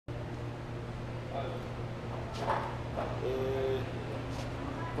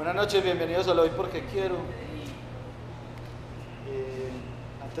Buenas noches, bienvenidos a Lodoy porque quiero.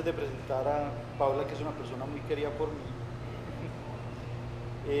 Antes de presentar a Paula, que es una persona muy querida por mí,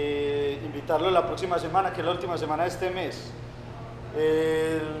 invitarlo la próxima semana, que es la última semana de este mes.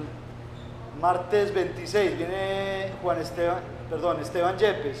 El martes 26 viene Esteban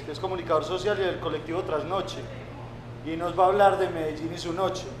Yepes, que es comunicador social y del colectivo Trasnoche, y nos va a hablar de Medellín y su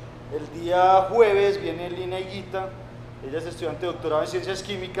noche. El día jueves viene Lina Higuita, ella es estudiante de doctorado en ciencias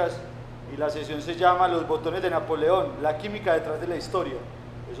químicas, y la sesión se llama Los botones de Napoleón, la química detrás de la historia.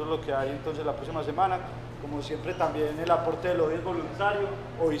 Eso es lo que hay entonces la próxima semana. Como siempre, también el aporte de Lodoy es voluntario.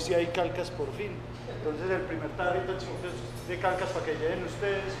 Hoy sí hay calcas por fin. Entonces el primer tarrito es de calcas para que lleven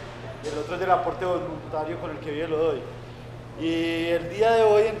ustedes, y el otro es del aporte voluntario con el que vive Lodoy. Y el día de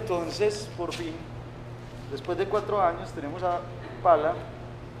hoy entonces, por fin, después de 4 años, tenemos a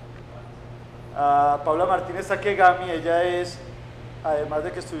Paula Martínez Takegami. Ella es, además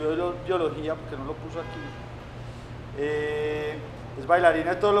de que estudió biología, porque no lo puso aquí, es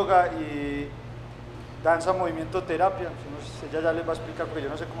bailarina, etóloga y Danza Movimiento Terapia. Ella ya les va a explicar porque yo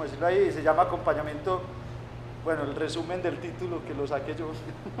no sé cómo decirlo ahí, y se llama Acompañamiento, bueno, el resumen del título que lo saqué yo,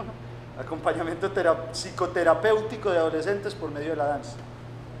 Acompañamiento Psicoterapéutico de Adolescentes por medio de la danza.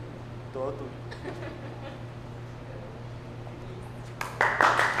 Todo tuyo.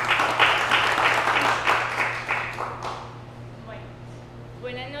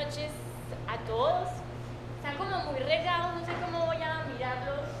 Buenas noches a todos. Están como muy regados, no sé cómo voy a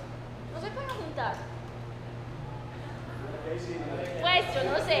mirarlos. No se pueden juntar. Pues yo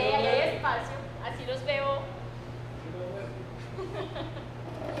no sé, ahí hay espacio, así los veo.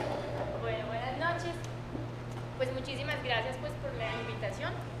 Bueno, buenas noches. Pues muchísimas gracias pues por la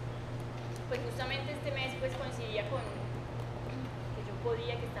invitación. Pues justamente este mes pues coincidía con que yo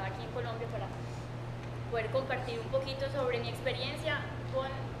podía, que estaba aquí en Colombia para poder compartir un poquito sobre mi experiencia con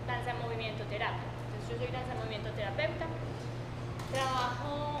Danza Movimiento Terapia. Entonces yo soy Danza Movimiento Terapeuta,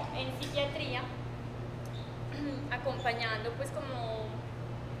 trabajo en psiquiatría acompañando pues como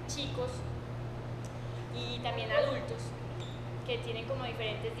chicos y también adultos que tienen como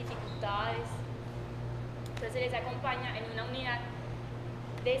diferentes dificultades. Entonces se les acompaña en una unidad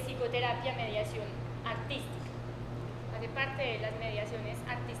de psicoterapia, mediación artística. Hace parte de las mediaciones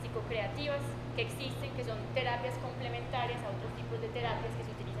artístico-creativas que existen, que son terapias complementarias a otros tipos de terapias que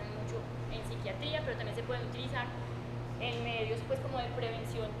se utilizan mucho en psiquiatría, pero también se pueden utilizar en medios pues como de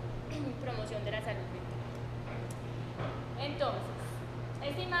prevención y promoción de la salud mental. Entonces,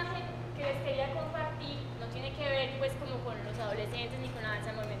 esta imagen que les quería compartir no tiene que ver pues como con los adolescentes ni con la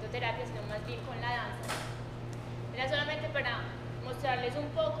danza movimiento terapia, sino más bien con la danza. Era solamente para mostrarles un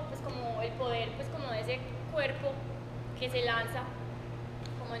poco pues como el poder pues como de ese cuerpo que se lanza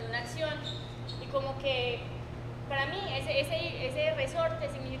como en una acción, y como que para mí ese resorte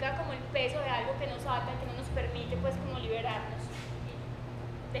significa como el peso de algo que nos ata, que no nos permite pues como liberarnos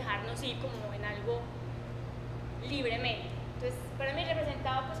y dejarnos ir como en algo libremente. Entonces para mí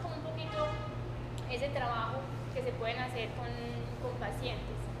representaba pues como un poquito ese trabajo que se pueden hacer con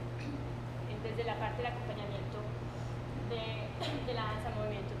pacientes desde la parte del acompañamiento de la danza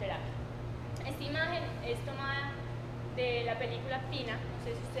movimiento terapia. Esta imagen es tomada de la película Pina, no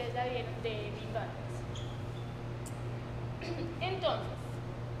sé si ustedes la vieron, de Big Bang. Entonces,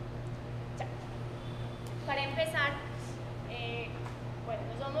 para empezar, bueno,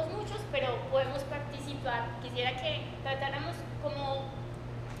 no somos muchos, pero podemos participar. Quisiera que tratáramos como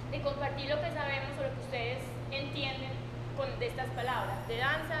de compartir lo que sabemos o lo que ustedes entienden de estas palabras, de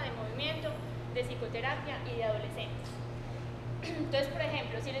danza, de movimiento, de psicoterapia y de adolescentes. Entonces, por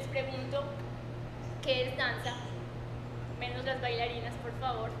ejemplo, si les pregunto ¿qué es danza? Menos las bailarinas, por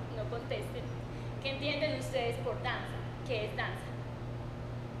favor, no contesten. ¿Qué entienden ustedes por danza? ¿Qué es danza?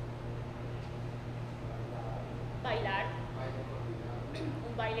 Bailar.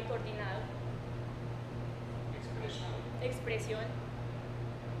 Un baile coordinado. Expresión.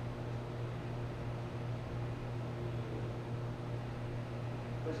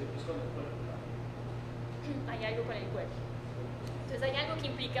 Pues siempre es con el cuerpo. Hay algo con el cuerpo. Entonces hay algo que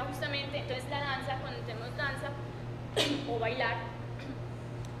implica justamente, entonces la danza, cuando tenemos danza o bailar,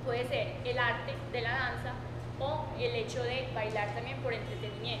 puede ser el arte de la danza o el hecho de bailar también por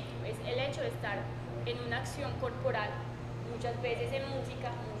entretenimiento. Es el hecho de estar en una acción corporal, muchas veces en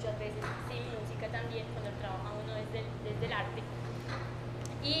música, muchas veces sin música también, cuando trabaja uno desde el arte.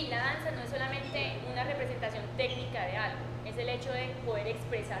 Y la danza no es solamente una representación técnica de algo, es el hecho de poder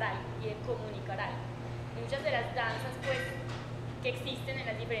expresar algo y de comunicar algo. Muchas de las danzas pues, que existen en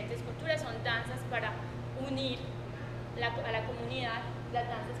las diferentes culturas son danzas para unir a la comunidad las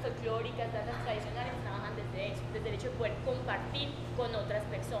danzas folclóricas, danzas tradicionales trabajan desde eso, desde el hecho de poder compartir con otras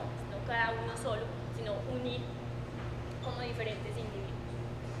personas, no cada uno solo, sino unir como diferentes individuos.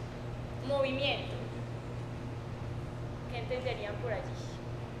 Movimiento. ¿Qué entenderían por allí?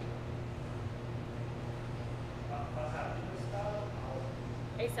 Pasar de un estado a otro.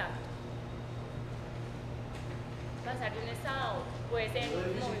 Exacto. Pasar de un estado a otro. Puede ser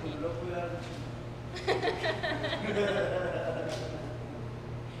movimiento.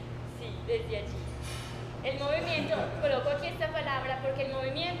 Sí, desde allí. El movimiento, coloco aquí esta palabra porque el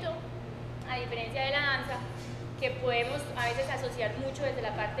movimiento, a diferencia de la danza, que podemos a veces asociar mucho desde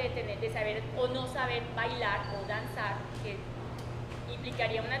la parte de saber o no saber bailar o danzar, que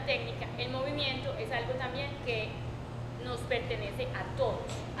implicaría una técnica, el movimiento es algo también que nos pertenece a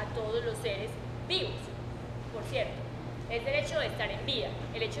todos los seres vivos, por cierto. Es el hecho de estar en vida,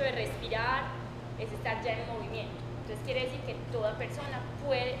 el hecho de respirar es estar ya en movimiento. Entonces quiere decir que toda persona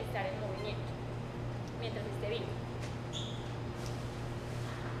puede estar en movimiento mientras esté vivo.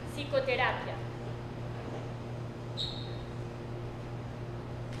 Psicoterapia.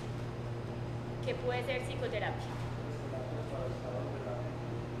 ¿Qué puede ser psicoterapia?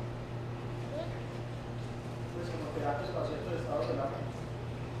 Pues como terapias para ciertos estados de la mente.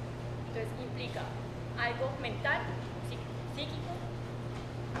 Entonces implica algo mental, psíquico,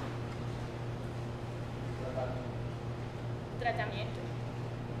 tratamiento.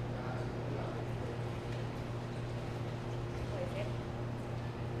 Puede ser.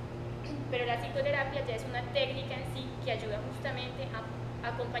 Pero la psicoterapia ya es una técnica en sí que ayuda justamente a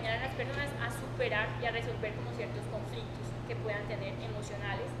acompañar a las personas a superar y a resolver como ciertos conflictos que puedan tener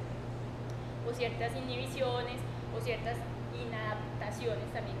emocionales o ciertas inhibiciones o ciertas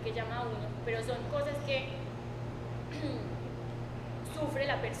inadaptaciones también que llama uno, pero son cosas que sufre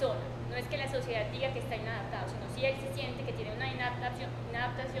la persona. No es que la sociedad diga que está inadaptado, sino si él se siente que tiene una inadaptación,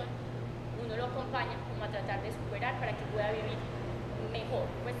 uno lo acompaña como a tratar de superar para que pueda vivir mejor,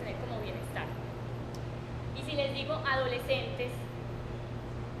 pues tener como bienestar. Y si les digo adolescentes,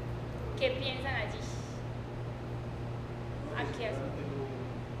 ¿qué piensan allí? ¿A qué hacen?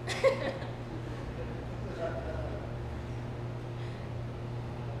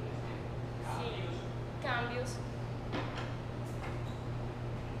 Sí, cambios.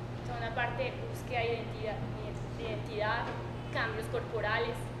 Son una parte de búsqueda de identidad, cambios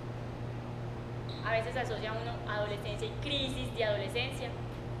corporales. A veces asocia uno adolescencia y crisis de adolescencia,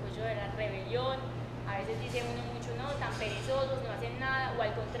 pues yo era rebelión. A veces dice uno mucho, no, tan perezosos, no hacen nada, o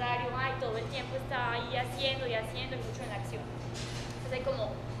al contrario, ay, todo el tiempo está ahí haciendo y mucho en la acción. Entonces hay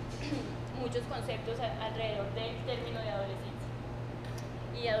como muchos conceptos alrededor del término de adolescencia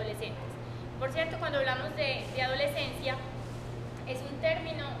y adolescentes. Por cierto, cuando hablamos de adolescencia, es un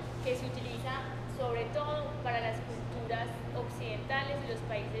término que se utiliza sobre todo para las culturas occidentales y los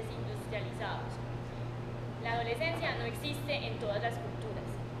países industrializados. La adolescencia no existe en todas las culturas.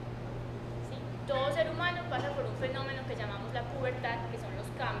 Todo ser humano pasa por un fenómeno que llamamos la pubertad, que son los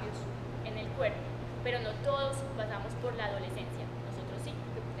cambios en el cuerpo, pero no todos pasamos por la adolescencia. Nosotros sí,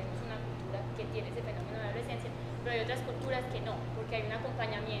 porque tenemos una cultura que tiene ese fenómeno de adolescencia, pero hay otras culturas que no, porque hay un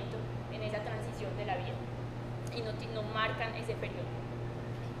acompañamiento en esa transición de la vida y no marcan ese periodo.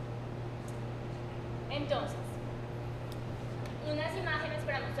 Entonces, unas imágenes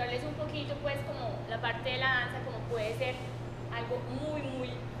para mostrarles un poquito, pues, como la parte de la danza, como puede ser algo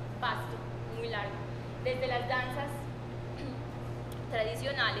muy vasto, muy largo, desde las danzas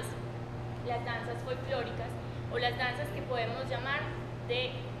tradicionales, las danzas folclóricas o las danzas que podemos llamar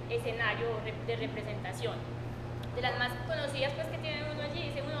de escenario de representación. De las más conocidas, pues, que tiene uno allí,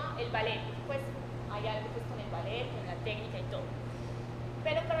 dice uno el ballet, pues hay algo pues con el ballet, con la técnica y todo.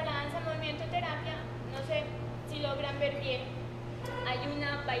 Pero para la danza movimiento terapia, no sé si logran ver bien, hay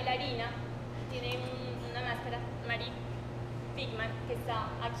una bailarina, tiene una máscara, que está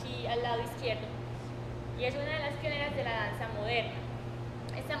aquí al lado izquierdo, y es una de las pioneras de la danza moderna.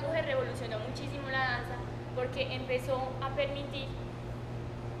 Esta mujer revolucionó muchísimo la danza porque empezó a permitir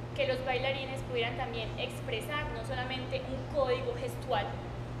que los bailarines pudieran también expresar no solamente un código gestual,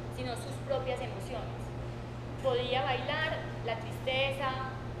 sino sus propias emociones. Podía bailar la tristeza,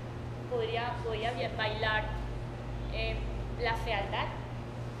 podía bailar la fealdad,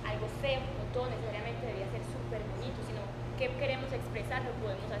 algo feo, no todo necesariamente debía ser súper bonito, sino qué queremos expresar, lo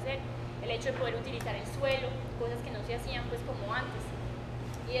podemos hacer. El hecho de poder utilizar el suelo, cosas que no se hacían pues como antes,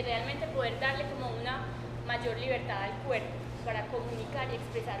 y de realmente poder darle como una mayor libertad al cuerpo para comunicar y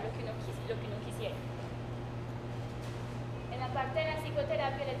expresar lo que uno quisiera. En la parte de la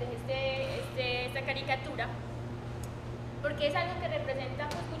psicoterapia les dejé esta caricatura porque es algo que representa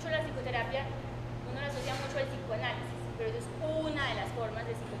pues mucho la psicoterapia. Uno lo asocia mucho al psicoanálisis, pero eso es una de las formas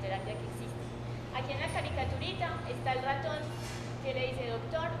de psicoterapia que existe. Aquí en la caricaturita está el ratón que le dice,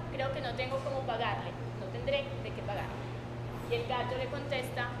 doctor, creo que no tengo cómo pagarle, no tendré de qué pagarle. Y el gato le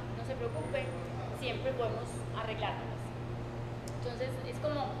contesta, no se preocupe, siempre podemos arreglárnoslas. Entonces es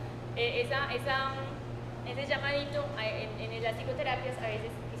como ese llamadito en las psicoterapias a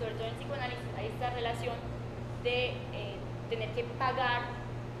veces, y sobre todo en psicoanálisis, hay esta relación de tener que pagar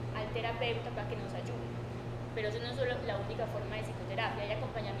al terapeuta para que nos ayude. Pero eso no es solo la única forma de psicoterapia, hay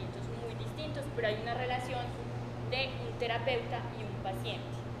acompañamientos muy distintos, pero hay una relación de un terapeuta y un paciente.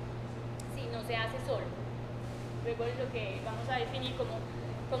 Sí, no se hace solo. Luego es lo que vamos a definir como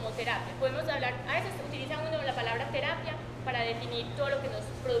terapia. Podemos hablar, a veces utiliza uno la palabra terapia para definir todo lo que nos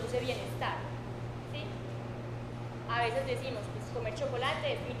produce bienestar. ¿Sí? A veces decimos, pues comer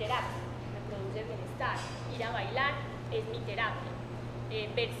chocolate es mi terapia, me produce bienestar. Ir a bailar es mi terapia.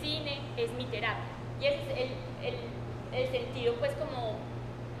 Ver cine es mi terapia. Y ese es el sentido pues como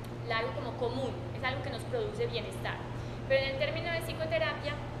largo, como común, es algo que nos produce bienestar. Pero en el término de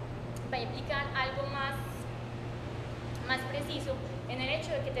psicoterapia va a implicar algo más preciso en el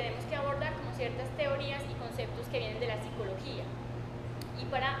hecho de que tenemos que abordar como ciertas teorías y conceptos que vienen de la psicología y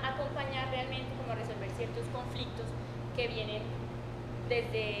para acompañar realmente como a resolver ciertos conflictos que vienen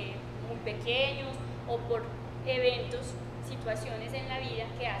desde muy pequeños o por eventos, situaciones en la vida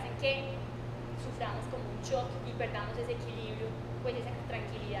que hacen que suframos como un shock y perdamos ese equilibrio, pues esa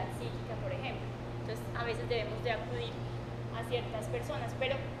tranquilidad psíquica, por ejemplo. Entonces a veces debemos de acudir a ciertas personas,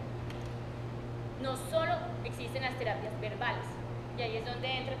 pero no solo existen las terapias verbales, y ahí es donde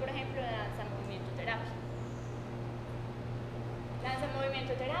entra, por ejemplo, la danza movimiento terapia. La danza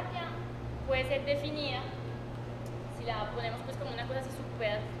movimiento terapia puede ser definida, si la ponemos pues como una cosa así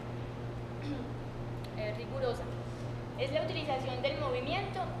súper rigurosa, es la utilización del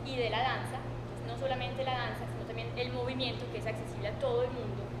movimiento y de la danza, pues no solamente la danza, sino también el movimiento que es accesible a todo el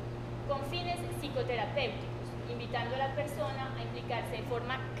mundo, con fines psicoterapéuticos, invitando a la persona a implicarse de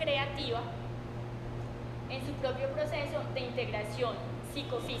forma creativa en su propio proceso de integración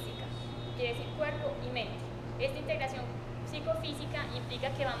psicofísica, quiere decir cuerpo y mente. Esta integración psicofísica implica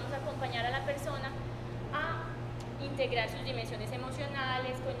que vamos a acompañar a la persona a integrar sus dimensiones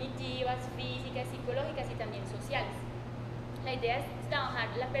emocionales, cognitivas, físicas, psicológicas y también sociales. La idea es trabajar,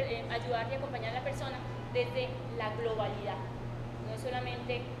 ayudar y acompañar a la persona desde la globalidad. No es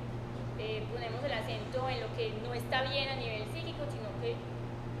solamente ponemos el acento en lo que no está bien a nivel psíquico, sino que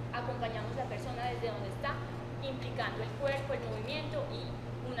acompañamos a la persona desde donde está, implicando el cuerpo, el movimiento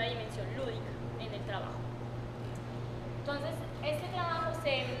y una dimensión lúdica en el trabajo. Entonces, este trabajo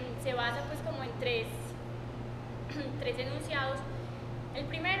se basa pues como en tres enunciados. El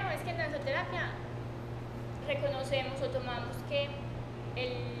primero es que en la danzoterapia reconocemos o tomamos que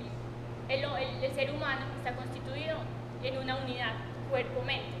el ser humano está constituido en una unidad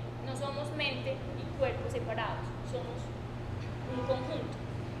cuerpo-mente. No somos mente y cuerpo separados, somos un conjunto.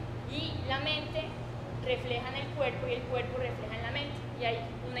 Y la mente refleja en el cuerpo y el cuerpo refleja en la mente. Y hay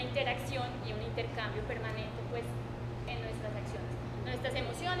una interacción y un intercambio permanente pues, en nuestras acciones. Nuestras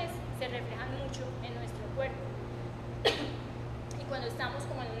emociones se reflejan mucho en nuestro cuerpo. Y cuando estamos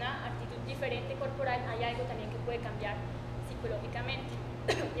como en una actitud diferente corporal, hay algo también que puede cambiar psicológicamente.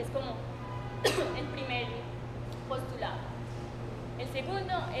 Y es como el primer postulado. El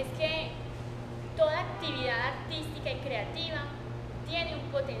segundo es que toda actividad artística y creativa tiene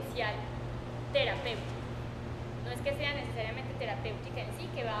un potencial terapéutico. No es que sea necesariamente terapéutica en sí,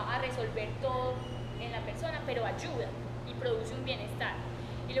 que va a resolver todo en la persona, pero ayuda y produce un bienestar.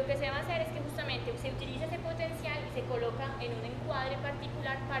 Y lo que se va a hacer es que justamente se utiliza ese potencial y se coloca en un encuadre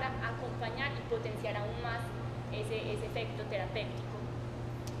particular para acompañar y potenciar aún más ese efecto terapéutico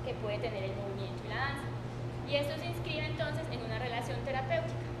que puede tener el movimiento y la danza. Y esto se inscribe entonces en una relación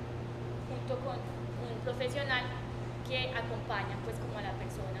terapéutica junto con un profesional que acompaña pues como a la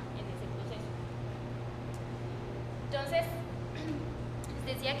persona en ese proceso. Entonces,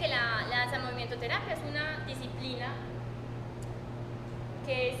 les decía que la danza movimiento terapia es una disciplina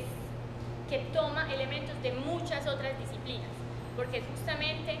que toma elementos de muchas otras disciplinas, porque es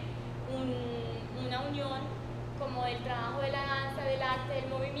justamente una unión como del trabajo de la danza, del arte, del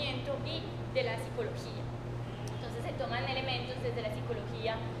movimiento y de la psicología. Entonces se toman elementos desde la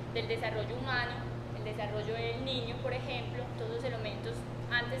psicología del desarrollo humano, el desarrollo del niño, por ejemplo, todos los elementos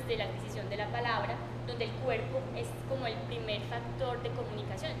antes de la adquisición de la palabra, donde el cuerpo es como el primer factor de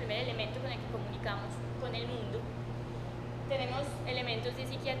comunicación, el primer elemento con el que comunicamos con el mundo. Tenemos elementos de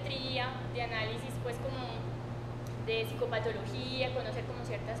psiquiatría, de análisis pues como de psicopatología, conocer como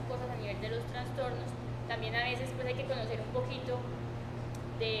ciertas cosas a nivel de los trastornos. También a veces pues hay que conocer un poquito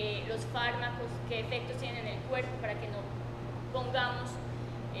de los fármacos, qué efectos tienen en el cuerpo para que no pongamos,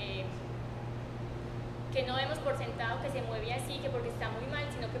 que no demos por sentado que se mueve así, que porque está muy mal,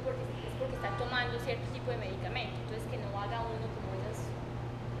 sino que es porque está tomando cierto tipo de medicamento. Entonces que no haga uno como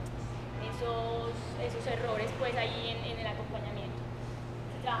esos errores pues ahí en el acompañamiento.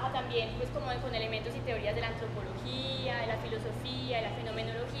 Se trabaja también pues como con elementos y teorías de la antropología, de la filosofía, de la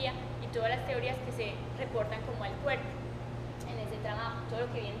fenomenología y todas las teorías que se reportan como al cuerpo en ese trabajo. Todo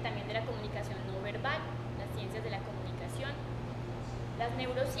lo que viene también de la comunicación no verbal, las ciencias de la comunicación, las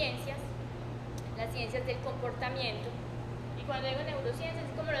neurociencias, las ciencias del comportamiento. Y cuando digo neurociencias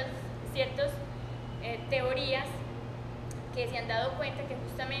es como ciertas teorías que se han dado cuenta que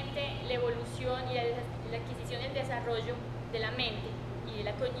justamente la evolución y la adquisición y el desarrollo de la mente y de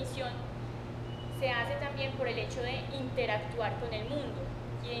la cognición se hace también por el hecho de interactuar con el mundo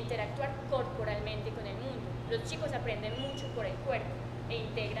y de interactuar corporalmente con el mundo. Los chicos aprenden mucho por el cuerpo e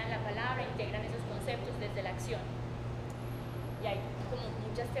integran la palabra, integran esos conceptos desde la acción. Y hay como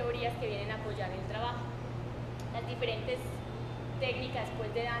muchas teorías que vienen a apoyar el trabajo. Las diferentes técnicas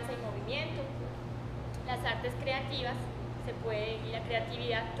pues, de danza y movimiento, las artes creativas, se puede ir la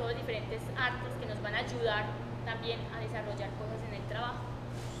creatividad, todos diferentes artes que nos van a ayudar también a desarrollar cosas en el trabajo.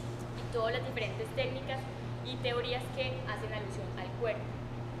 Y todas las diferentes técnicas y teorías que hacen alusión al cuerpo.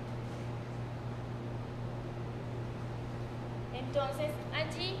 Entonces,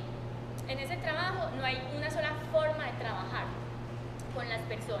 allí, en ese trabajo, no hay una sola forma de trabajar con las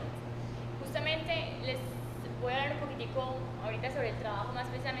personas. Justamente les voy a hablar un poquitico ahorita sobre el trabajo más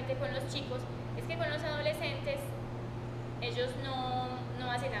precisamente con los chicos. Es que con los adolescentes ellos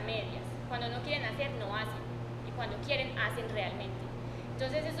no hacen a medias. Cuando no quieren hacer, no hacen. Y cuando quieren, hacen realmente.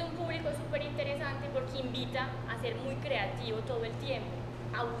 Entonces es un público súper interesante porque invita a ser muy creativo todo el tiempo,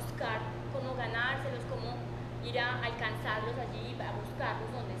 a buscar cómo ganárselos, cómo ir a alcanzarlos allí, a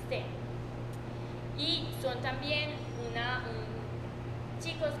buscarlos donde estén. Y son también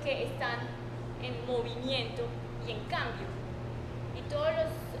chicos que están en movimiento y en cambio. Y todos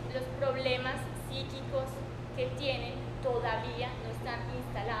los problemas psíquicos que tienen todavía no están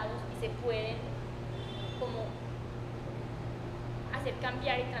instalados y se pueden como hacer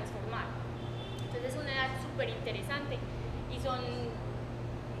cambiar y transformar. Entonces es una edad súper interesante y son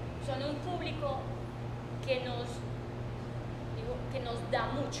un público que nos da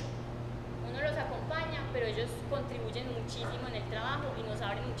mucho. Uno los acompaña, pero ellos contribuyen muchísimo en el trabajo y nos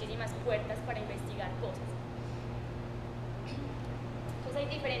abren muchísimas puertas para investigar cosas. Hay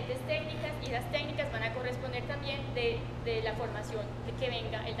diferentes técnicas y esas técnicas van a corresponder también de la formación de que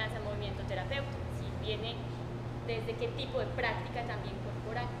venga el danza movimiento terapeuta, si viene desde qué tipo de práctica también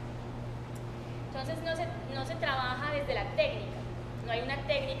corporal. Entonces no se trabaja desde la técnica, no hay una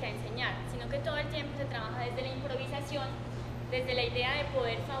técnica a enseñar, sino que todo el tiempo se trabaja desde la improvisación, desde la idea de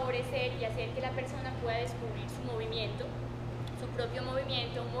poder favorecer y hacer que la persona pueda descubrir su movimiento, su propio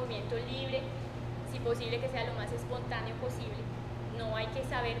movimiento, un movimiento libre, si posible que sea lo más espontáneo posible. No hay que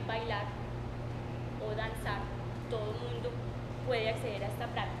saber bailar o danzar, todo el mundo puede acceder a esta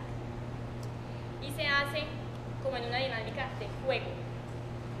práctica. Y se hace como en una dinámica de juego.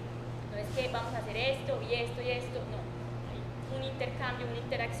 No es que vamos a hacer esto y esto y esto, no. Hay un intercambio, una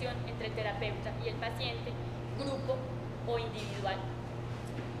interacción entre el terapeuta y el paciente, grupo o individual.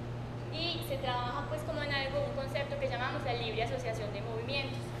 Y se trabaja pues como en un concepto que llamamos la libre asociación de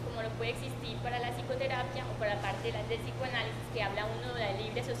movimientos, como lo puede existir para la psicoterapia o para la parte del psicoanálisis, que habla uno de la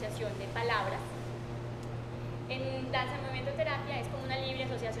libre asociación de palabras. En Danza Movimiento Terapia es como una libre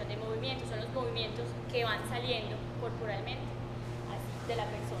asociación de movimientos, son los movimientos que van saliendo corporalmente, así, de la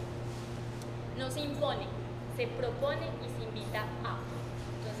persona. No se impone, se propone y se invita a.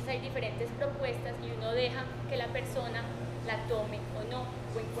 Entonces hay diferentes propuestas y uno deja que la persona la tome o no,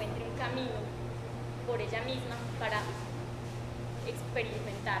 o encuentre un camino por ella misma para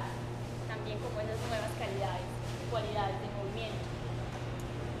experimentar también como esas nuevas cualidades de movimiento.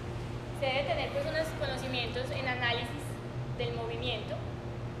 Se debe tener pues unos conocimientos en análisis del movimiento.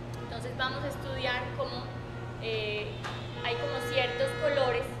 Entonces vamos a estudiar cómo hay como ciertos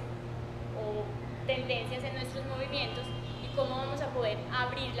colores o tendencias en nuestros movimientos y cómo vamos a poder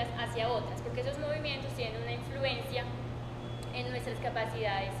abrirlas hacia otras, porque esos movimientos tienen una influencia en nuestras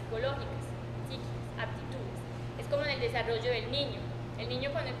capacidades psicológicas, psíquicas, aptitudes. Es como en el desarrollo del niño. El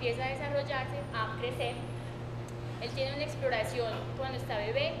niño cuando empieza a desarrollarse, a crecer, él tiene una exploración cuando está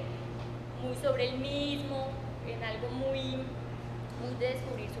bebé, muy sobre él mismo, en algo muy de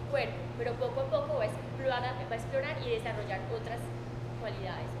descubrir su cuerpo, pero poco a poco va a explorar y desarrollar otras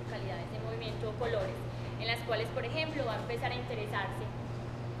cualidades o calidades de movimiento o colores, en las cuales, por ejemplo, va a empezar a interesarse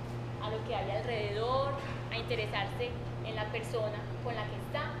a lo que hay alrededor, a interesarse en la persona con la que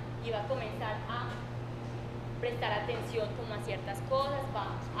está y va a comenzar a prestar atención como a ciertas cosas, va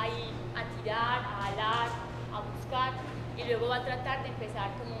a ir a tirar, a alar, a buscar, y luego va a tratar de empezar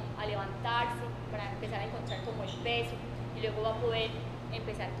como a levantarse para empezar a encontrar como el peso, y luego va a poder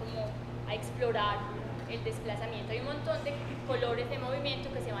empezar como a explorar el desplazamiento. Hay un montón de colores de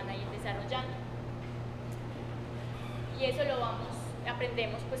movimiento que se van a ir desarrollando, y eso lo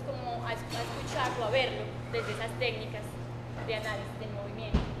aprendemos pues como a escucharlo, a verlo desde esas técnicas de análisis del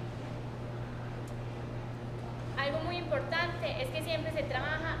movimiento. Algo muy importante es que siempre se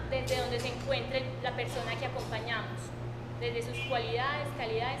trabaja desde donde se encuentre la persona que acompañamos, desde sus cualidades,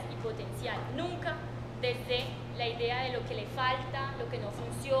 calidades y potencial, nunca desde la idea de lo que le falta, lo que no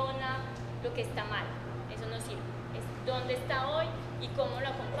funciona, lo que está mal. Eso no sirve. Es dónde está hoy y cómo lo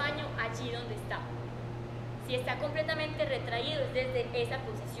acompaño allí donde está. Si está completamente retraído es desde esa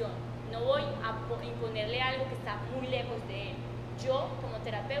posición. No voy a imponerle algo que está muy lejos de él. Yo, como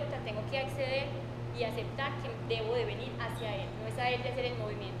terapeuta, tengo que acceder y aceptar que debo de venir hacia él. No es a él de hacer el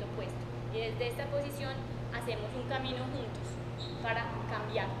movimiento opuesto. Y desde esta posición hacemos un camino juntos para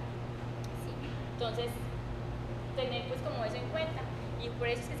cambiar. ¿Sí? Entonces, tener pues como eso en cuenta. Y por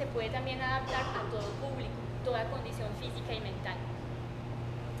eso es que se puede también adaptar a todo público, toda condición física y mental.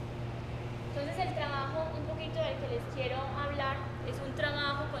 Entonces el trabajo, un poquito del que les quiero hablar, es un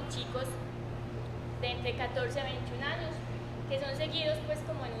trabajo con chicos de entre 14 a 21 años, que son seguidos pues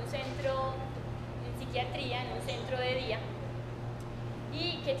como en un centro, en psiquiatría, en un centro de día,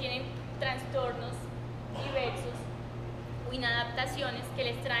 y que tienen trastornos diversos o inadaptaciones que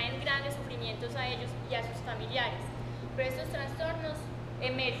les traen grandes sufrimientos a ellos y a sus familiares. Pero estos trastornos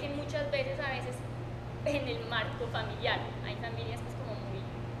emergen muchas veces, en el marco familiar. Hay familias pues como muy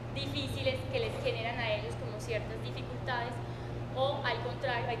difíciles que les generan a ellos como ciertas dificultades, o al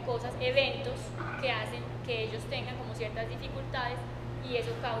contrario hay cosas, eventos que hacen que ellos tengan como ciertas dificultades y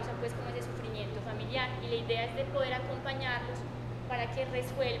eso causa pues como ese sufrimiento familiar, y la idea es de poder acompañarlos para que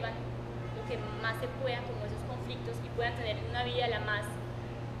resuelvan lo que más se pueda como esos conflictos y puedan tener una vida la más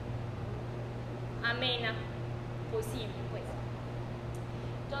amena posible pues.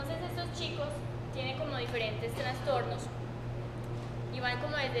 Entonces estos chicos tienen como diferentes trastornos y van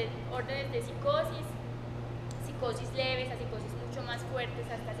como desde órdenes de psicosis leves a psicosis mucho más fuertes,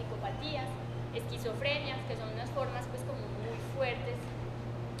 hasta psicopatías, esquizofrenias, que son unas formas pues como muy fuertes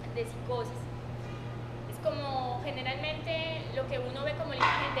de psicosis. Es como generalmente lo que uno ve como la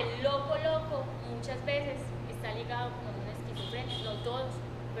imagen del loco, muchas veces está ligado como a una esquizofrenia, no todos,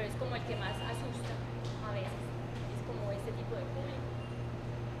 pero es como el que más asusta a veces, es como este tipo de público.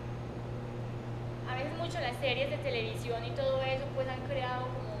 A veces mucho las series de televisión y todo eso pues han creado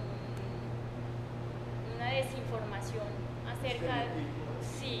como una desinformación acerca de...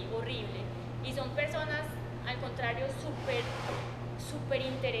 Sí, horrible. Y son personas, al contrario, súper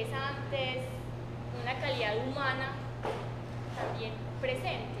interesantes, una calidad humana también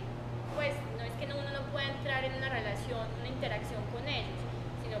presente. Pues no es que uno no pueda entrar en una relación, una interacción con ellos,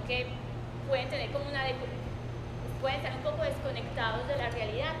 sino que pueden tener como pueden estar un poco desconectados de la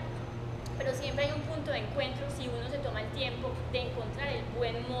realidad, pero siempre hay un punto de encuentro si uno se toma el tiempo de encontrar el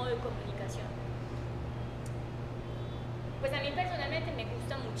buen modo de comunicación. Pues a mí personalmente me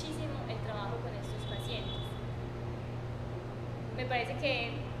gusta muchísimo el trabajo con estos pacientes. Me parece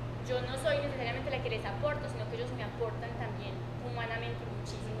que yo no soy necesariamente la que les aporto, sino que ellos me aportan también humanamente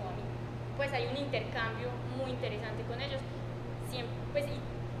muchísimo a mí. Pues hay un intercambio muy interesante con ellos. Siempre, pues, y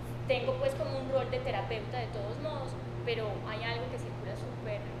tengo pues como un rol de terapeuta de todos modos, pero hay algo que circula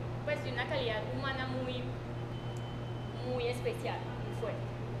pues de una calidad humana muy especial, muy fuerte.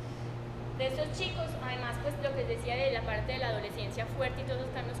 De estos chicos, además, pues lo que les decía de la parte de la adolescencia fuerte y todos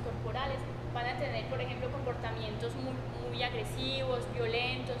los cambios corporales, van a tener, por ejemplo, comportamientos muy agresivos,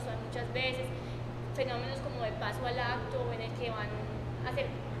 violentos, muchas veces, fenómenos como de paso al acto, en el que van a hacer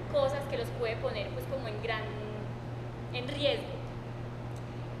cosas que los puede poner pues como en riesgo.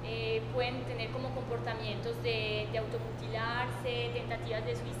 Pueden tener como comportamientos de automutilarse, tentativas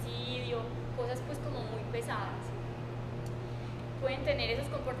de suicidio, cosas pues como muy pesadas. Pueden tener esos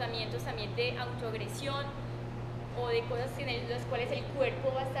comportamientos también de autoagresión o de cosas en las cuales el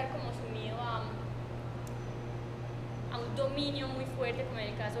cuerpo va a estar como sumido a un dominio muy fuerte, como en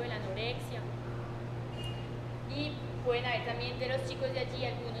el caso de la anorexia. Y pueden haber también de los chicos de allí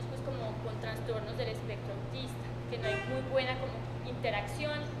algunos pues como con trastornos del espectro autista, que no hay muy buena como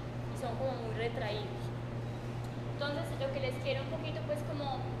interacción y son como muy retraídos. Entonces lo que les quiero un poquito pues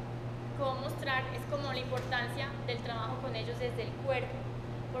como mostrar es como la importancia del trabajo con ellos desde el cuerpo,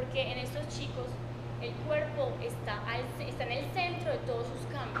 porque en estos chicos el cuerpo está en el centro de todos sus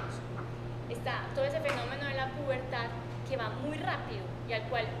cambios. Está todo ese fenómeno de la pubertad que va muy rápido y al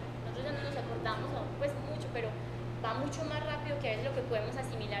cual nosotros ya no nos acordamos pues mucho, pero va mucho más rápido que a veces lo que podemos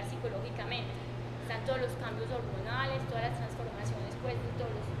asimilar psicológicamente. Están todos los cambios hormonales, todas las transformaciones, pues, de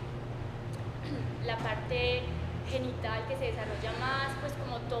todos la parte genital que se desarrolla más, pues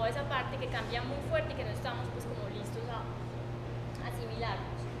como toda esa parte que cambia muy fuerte y que no estamos pues como listos a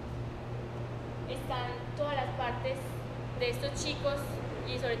asimilarnos. Están todas las partes de estos chicos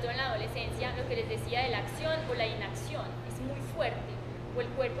y sobre todo en la adolescencia, lo que les decía de la acción o la inacción, es muy fuerte, o el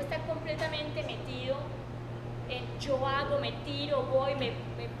cuerpo está completamente metido en yo hago, me tiro, voy, me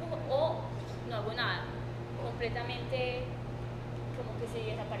empujo, o no hago nada, completamente como que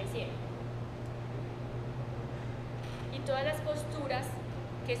se desaparecieron. Y todas las posturas,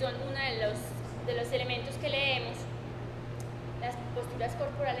 que son uno de los elementos que leemos, las posturas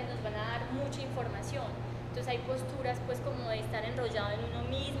corporales nos van a dar mucha información. Entonces hay posturas pues como de estar enrollado en uno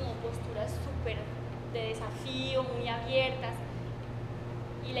mismo, posturas súper de desafío, muy abiertas.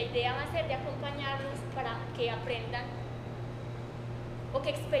 Y la idea va a ser de acompañarlos para que aprendan o que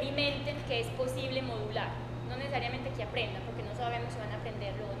experimenten que es posible modular. No necesariamente que aprendan, porque no sabemos si van a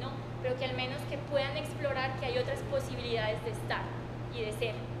aprenderlo o no, pero que al menos que puedan explorar que hay otras posibilidades de estar y de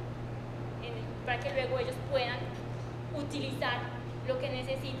ser, para que luego ellos puedan utilizar lo que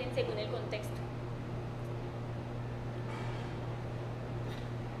necesiten según el contexto.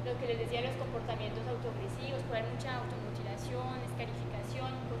 Lo que les decía, los comportamientos autoagresivos, puede haber mucha automutilación,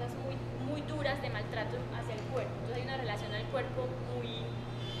 escarificación, cosas muy, muy duras de maltrato hacia el cuerpo. Entonces hay una relación al cuerpo muy,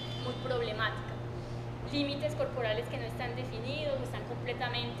 muy problemática. Límites corporales que no están definidos, están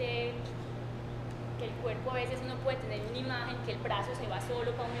completamente, que el cuerpo a veces uno puede tener una imagen que el brazo se va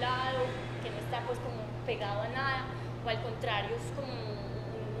solo para un lado, que no está pues como pegado a nada, o al contrario es como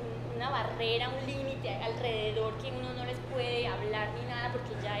una barrera, un límite alrededor que uno no les puede hablar ni nada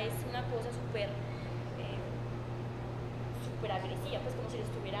porque ya es una cosa súper agresiva, pues como si lo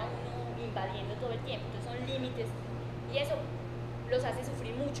estuviera uno invadiendo todo el tiempo. Entonces son límites y eso los hace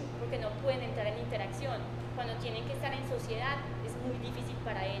sufrir mucho porque no pueden entrar en interacción. Cuando tienen que estar en sociedad es muy difícil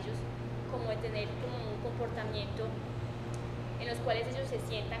para ellos como de tener como un comportamiento en los cuales ellos se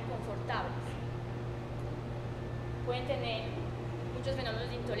sientan confortables. Pueden tener muchos fenómenos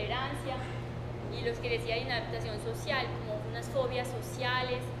de intolerancia y los que decía de inadaptación social, como unas fobias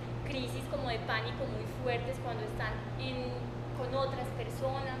sociales, crisis como de pánico muy fuertes cuando están con otras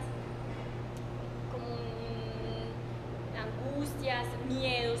personas, como angustias,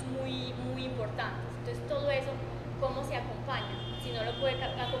 miedos muy, muy importantes. Entonces todo eso, ¿cómo se acompaña? Si no lo puede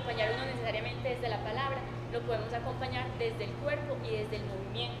acompañar uno necesariamente desde la palabra, lo podemos acompañar desde el cuerpo y desde el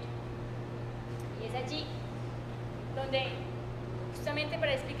movimiento. Y es allí donde, justamente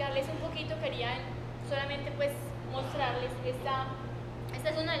para explicarles un poquito, quería solamente pues mostrarles esta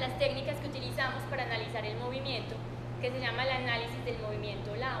es una de las técnicas que utilizamos para analizar el movimiento, que se llama el análisis del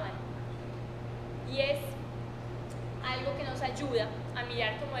movimiento Laban. Y es algo que nos ayuda a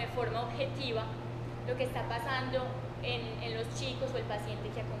mirar como de forma objetiva lo que está pasando en los chicos o el paciente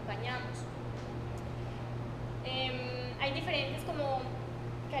que acompañamos. Hay diferentes como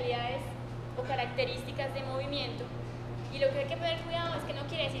calidades o características de movimiento, y lo que hay que tener cuidado es que no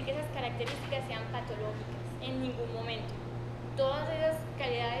quiere decir que esas características sean patológicas en ningún momento. Todas esas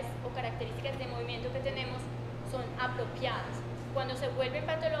calidades o características de movimiento que tenemos son apropiadas. Cuando se vuelven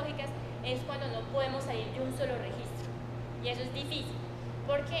patológicas es cuando no podemos salir de un solo registro, y eso es difícil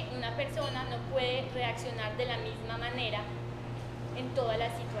porque una persona no puede reaccionar de la misma manera en todas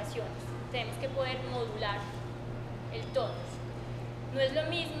las situaciones. Tenemos que poder modular el tono. No es lo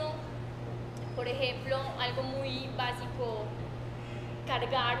mismo, por ejemplo, algo muy básico,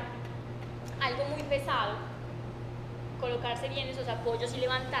 cargar algo muy pesado, colocarse bien esos apoyos y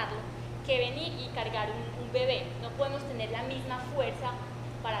levantarlo, que venir y cargar un bebé. No podemos tener la misma fuerza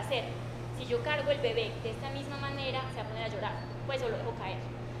para hacerlo. Si yo cargo el bebé de esta misma manera, se va a poner a llorar, pues o lo dejo caer.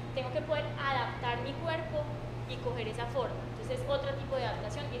 Tengo que poder adaptar mi cuerpo y coger esa forma. Entonces es otro tipo de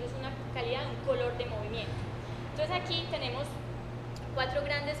adaptación y eso es una calidad, un color de movimiento. Entonces aquí tenemos 4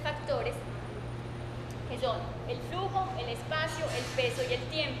 grandes factores que son el flujo, el espacio, el peso y el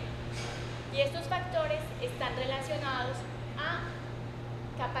tiempo. Y estos factores están relacionados a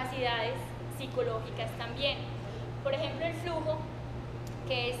capacidades psicológicas también. Por ejemplo, el flujo,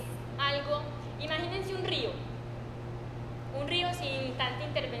 que es algo, imagínense un río sin tanta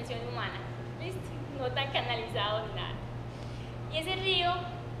intervención humana, ¿listo? No tan canalizado ni nada. Y ese río,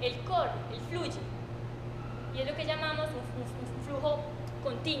 él corre, él fluye. Y es lo que llamamos un flujo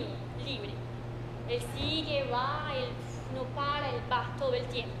continuo, libre. Él sigue, va, él no para, él va todo el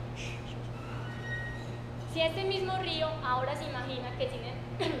tiempo. Si este mismo río ahora se imagina que tiene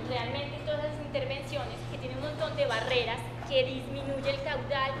realmente todas esas intervenciones, que tiene un montón de barreras, que disminuye el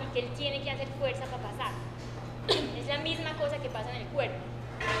caudal y que él tiene que hacer fuerza para pasar. Es la misma cosa que pasa en el cuerpo,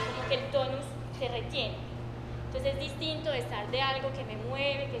 como que el tonus se retiene. Entonces es distinto de estar de algo que me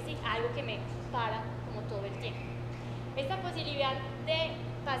mueve, que sí, a algo que me para como todo el tiempo. Esta posibilidad de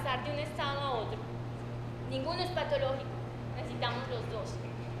pasar de un estado a otro, ninguno es patológico, necesitamos los dos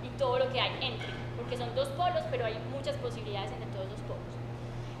y todo lo que hay entre, porque son dos polos, pero hay muchas posibilidades entre todos los polos.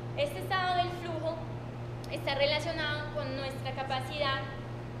 Este estado del flujo está relacionado con nuestra capacidad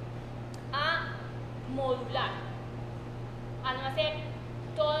a modular, a no hacer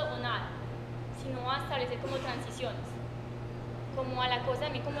todo o nada, sino a establecer como transiciones, como a la cosa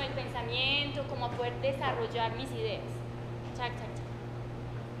de mí, como el pensamiento, como a poder desarrollar mis ideas. Chac, chac,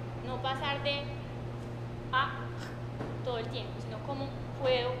 chac. No pasar de a todo el tiempo, sino cómo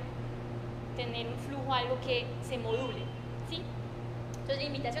puedo tener un flujo, algo que se module, ¿sí? Entonces la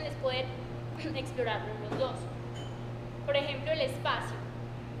invitación es poder explorarlo los dos. Por ejemplo, el espacio.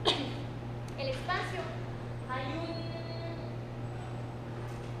 El espacio, hay un...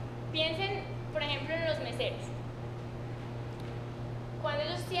 Piensen, por ejemplo, en los meseros. Cuando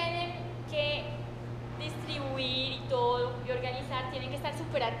ellos tienen que distribuir y todo, y organizar, tienen que estar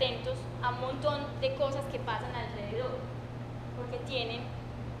súper atentos a un montón de cosas que pasan alrededor, porque tienen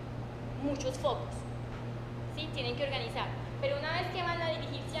muchos focos, ¿sí? Tienen que organizar. Pero una vez que van a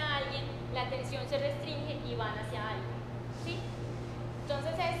dirigirse a alguien, la atención se restringe y van hacia algo, ¿sí?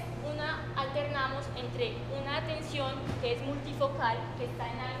 Entonces alternamos entre una atención que es multifocal, que está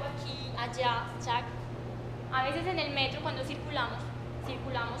en algo aquí, allá, chac. A veces en el metro cuando circulamos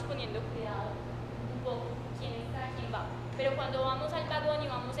poniendo cuidado un poco quién está, quién va. Pero cuando vamos al vagón y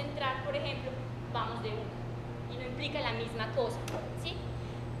vamos a entrar, por ejemplo, vamos de uno y no implica la misma cosa, ¿sí?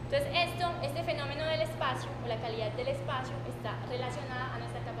 Entonces este fenómeno del espacio o la calidad del espacio está relacionada a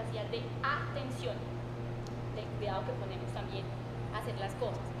nuestra capacidad de atención, del cuidado que ponemos también a hacer las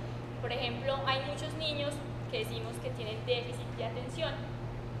cosas. Por ejemplo, hay muchos niños que decimos que tienen déficit de atención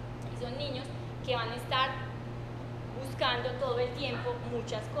y son niños que van a estar buscando todo el tiempo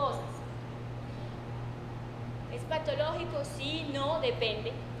muchas cosas. ¿Es patológico? Sí, no,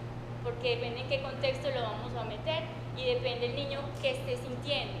 depende, porque depende en qué contexto lo vamos a meter y depende del niño que esté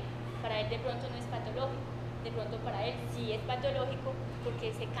sintiendo. Para él de pronto no es patológico, de pronto para él sí es patológico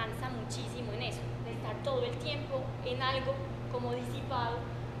porque se cansa muchísimo en eso, de estar todo el tiempo en algo como disipado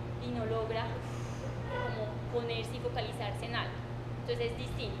y no logra como ponerse y focalizarse en algo. Entonces es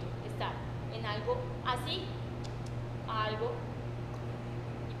distinto estar en algo así a algo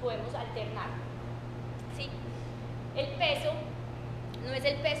y podemos alternar, ¿sí? El peso no es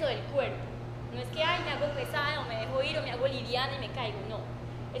el peso del cuerpo, no es que ay, me hago pesada o me dejo ir o me hago liviana y me caigo, no,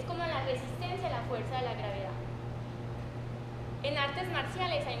 es como la resistencia a la fuerza de la gravedad. En artes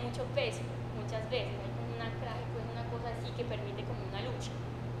marciales hay mucho peso, muchas veces hay como una cosa así que permite como una lucha,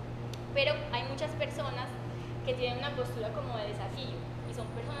 pero hay muchas personas que tienen una postura como de desafío y son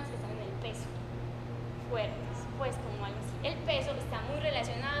personas que están en el peso, fuertes, pues como algo así. El peso está muy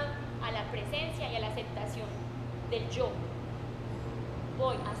relacionado a la presencia y a la aceptación del yo.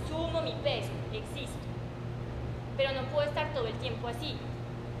 Voy, asumo mi peso, existo, pero no puedo estar todo el tiempo así,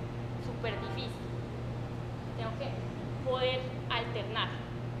 súper difícil. Tengo que poder alternar.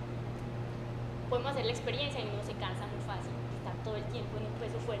 Podemos hacer la experiencia y uno se cansa muy fácil, estar todo el tiempo en un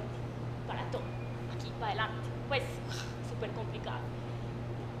peso fuerte, para todo, aquí, para adelante, pues súper complicado.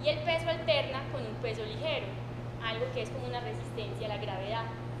 Y el peso alterna con un peso ligero, algo que es como una resistencia a la gravedad,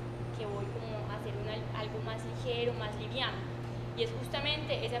 que voy como a hacer algo más ligero, más liviano. Y es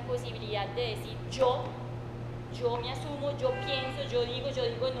justamente esa posibilidad de decir yo me asumo, yo pienso, yo digo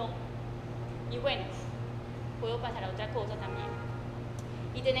no. Y bueno, puedo pasar a otra cosa también.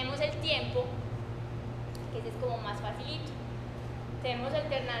 Y tenemos el tiempo, que ese es como más facilito. Tenemos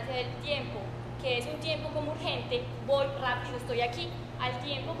alternancia del tiempo, que es un tiempo como urgente, voy rápido, estoy aquí, al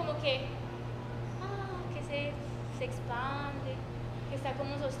tiempo como que se expande, que está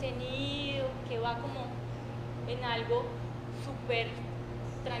como sostenido, que va como en algo súper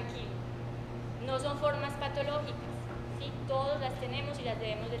tranquilo. No son formas patológicas, ¿sí? Todos las tenemos y las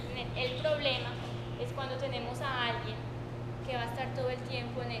debemos de tener. El problema es cuando tenemos a alguien que va a estar todo el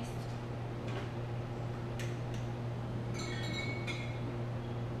tiempo en esto.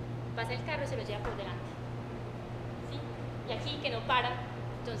 Pasa el carro y se lo lleva por delante, ¿sí? Y aquí que no para,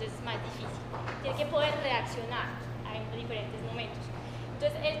 entonces es más difícil. Tiene que poder reaccionar a diferentes momentos.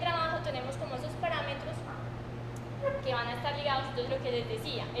 Entonces el trabajo tenemos como esos parámetros que van a estar ligados, entonces lo que les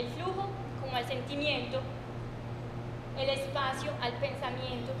decía, el flujo como al sentimiento, el espacio al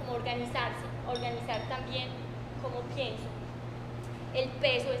pensamiento, como organizarse, organizar también cómo pienso. El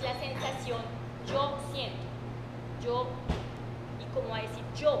peso es la sensación, yo siento, yo, y como a decir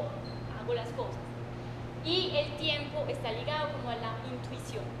yo hago las cosas. Y el tiempo está ligado como a la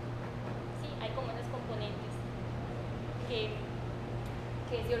intuición. ¿Sí? Hay como esas componentes que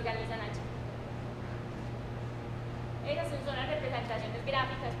se organizan allí. Esas son las representaciones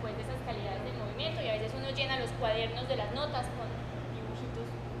gráficas pues, de esas calidades del movimiento, y a veces uno llena los cuadernos de las notas con dibujitos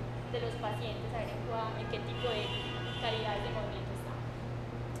de los pacientes a ver en qué tipo de calidades de movimiento están.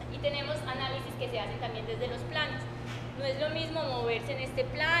 Y tenemos análisis que se hacen también desde los planos. No es lo mismo moverse en este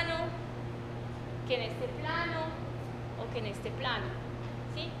plano que en este plano o que en este plano,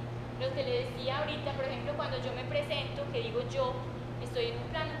 ¿sí? Lo que le decía ahorita, por ejemplo, cuando yo me presento, que digo yo, estoy en un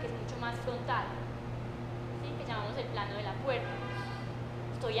plano que es mucho más frontal, ¿sí? Que llamamos el plano de la puerta.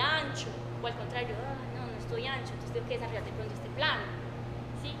 Estoy ancho, o al contrario, no estoy ancho, entonces tengo que desarrollar de pronto este plano,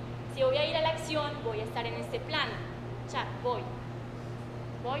 ¿sí? Si voy a ir a la acción, voy a estar en este plano, o sea, voy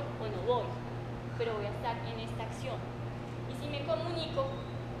o no voy, pero voy a estar en esta acción. Y si me comunico,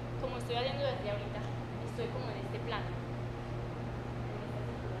 como estoy haciendo desde ahorita, estoy como en este plano.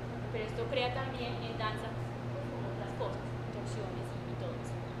 Pero esto crea también en danza otras cosas, torsiones y todo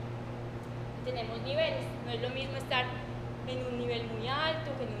eso. Tenemos niveles, no es lo mismo estar en un nivel muy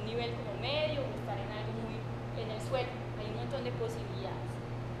alto que en un nivel como medio, o estar en algo muy en el suelo. Hay un montón de posibilidades.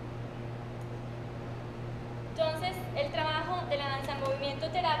 Entonces, el trabajo de la danza movimiento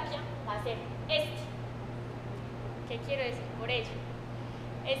terapia va a ser este. ¿Qué quiero decir por ello?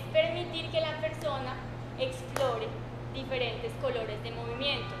 Es permitir que la persona explore diferentes colores de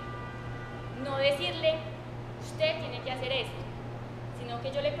movimiento. No decirle, usted tiene que hacer esto, sino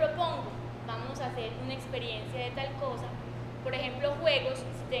que yo le propongo, vamos a hacer una experiencia de tal cosa. Por ejemplo, juegos,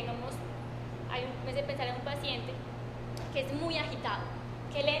 si tengamos, me hace pensar en un paciente que es muy agitado,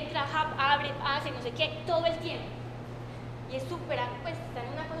 que él entra, abre, hace, no sé qué, todo el tiempo. Y es súper, pues está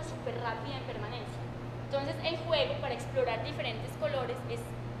en una cosa súper rápida en permanencia. Entonces el juego para explorar diferentes colores es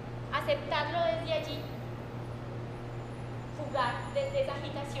aceptarlo desde allí, jugar desde esa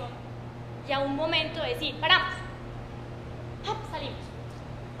agitación y a un momento decir, paramos, salimos,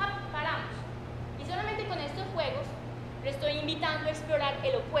 paramos. Y solamente con estos juegos lo estoy invitando a explorar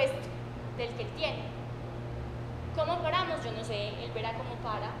el opuesto del que él tiene. ¿Cómo paramos? Yo no sé, él verá cómo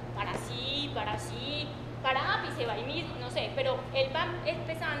para así, para y se va ahí mismo, no sé, pero él va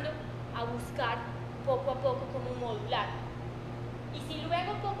empezando a buscar poco a poco como modular. Y si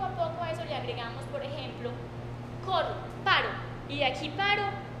luego poco a poco a eso le agregamos, por ejemplo, corro, paro, y de aquí paro,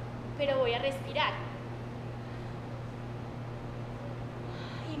 pero voy a respirar.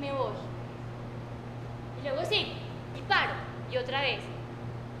 Y me voy. Y luego sigo, y paro, y otra vez.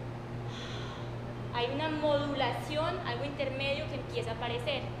 Hay una modulación, algo intermedio que empieza a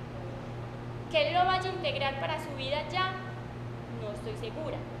aparecer. Que él lo vaya a integrar para su vida ya, no estoy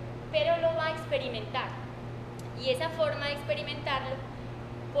segura, pero lo va a experimentar. Y esa forma de experimentarlo,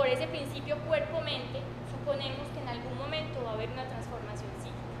 por ese principio cuerpo-mente, suponemos que en algún momento va a haber una transformación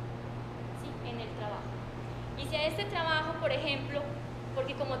psíquica, ¿sí? En el trabajo. Y si a este trabajo, por ejemplo,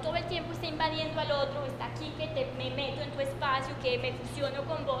 porque como todo el tiempo está invadiendo al otro, está aquí que me meto en tu espacio, que me fusiono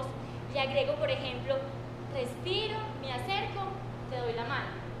con vos, le agrego, por ejemplo, respiro, me acerco, te doy la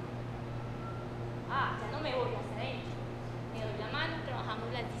mano. Ya no me voy hacia adentro. Me doy la mano,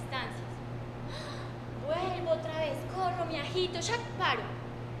 trabajamos las distancias. Vuelvo otra vez, corro, me agito, ya paro.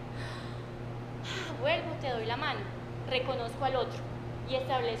 Vuelvo, te doy la mano. Reconozco al otro y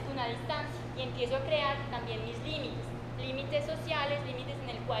establezco una distancia y empiezo a crear también mis límites. Límites sociales, límites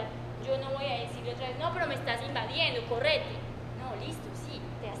en el cual yo no voy a decirle otra vez, no, pero me estás invadiendo, correte. No, listo, sí,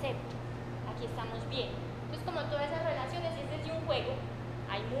 te acepto. Aquí estamos bien. Entonces, como todas esas relaciones, es desde un juego.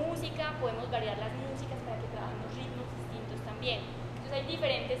 Hay música, podemos variar las músicas para que trabajemos ritmos distintos también. Entonces hay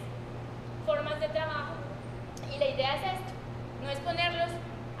diferentes formas de trabajo y la idea es esto, no es ponerlos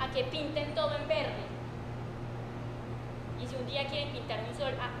a que pinten todo en verde. Y si un día quieren pintar un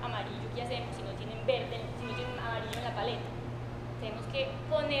sol amarillo, ¿qué hacemos? Si no tienen verde, si no tienen amarillo en la paleta. Tenemos que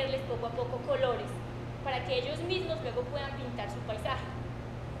ponerles poco a poco colores para que ellos mismos luego puedan pintar su paisaje.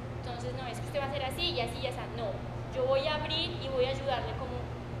 Entonces no es que usted va a hacer así y así y así, no. Yo voy a abrir y voy a ayudarle como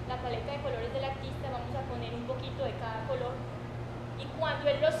la paleta de colores del artista, vamos a poner un poquito de cada color y cuando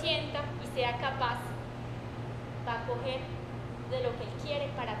él lo sienta y sea capaz, va a coger de lo que él quiere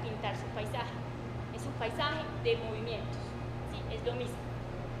para pintar su paisaje. Es un paisaje de movimientos, ¿sí? Es lo mismo.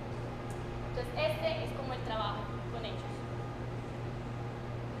 Entonces este es como el trabajo con ellos.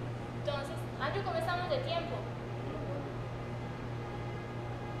 Entonces, Andrew, ¿cómo estamos de tiempo?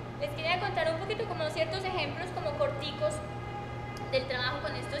 Les quería contar un poquito como ciertos ejemplos como corticos del trabajo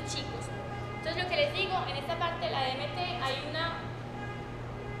con estos chicos Entonces lo que les digo, en esta parte de la DMT hay una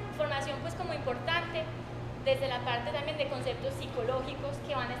formación pues como importante desde la parte también de conceptos psicológicos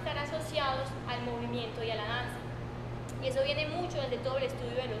que van a estar asociados al movimiento y a la danza. Y eso viene mucho desde todo el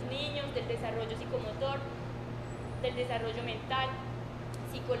estudio de los niños, del desarrollo psicomotor, del desarrollo mental,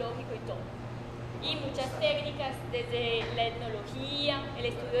 psicológico y todo. Y muchas técnicas desde la etnología, el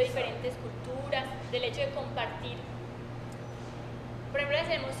estudio de diferentes culturas, del hecho de compartir. Por ejemplo, las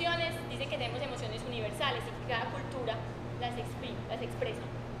emociones, dicen que tenemos emociones universales y que cada cultura las expresa.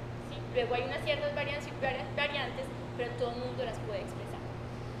 ¿Sí? Luego hay unas ciertas variantes, pero todo el mundo las puede expresar.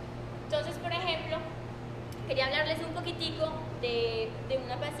 Entonces, por ejemplo, quería hablarles un poquitico de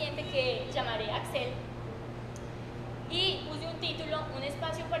una paciente que llamaré Axel, y puse un título, un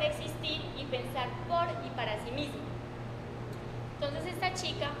espacio para existir y pensar por y para sí mismo. Entonces esta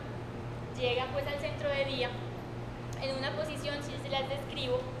chica llega pues al centro de día en una posición, si se las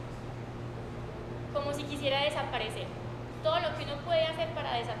describo, como si quisiera desaparecer. Todo lo que uno puede hacer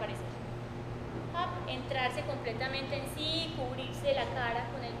para desaparecer. Entrarse completamente en sí, cubrirse la cara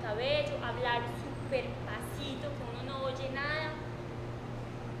con el cabello, hablar súper pasito, que uno no oye nada.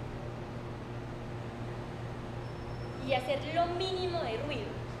 Y hacer lo mínimo de ruido.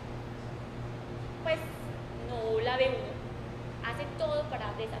 Pues no la ve uno. Hace todo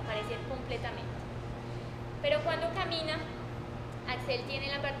para desaparecer completamente. Pero cuando camina, Axel tiene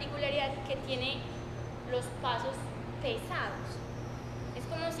la particularidad que tiene los pasos pesados. Es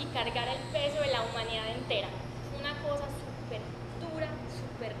como si cargara el peso de la humanidad entera. Es una cosa súper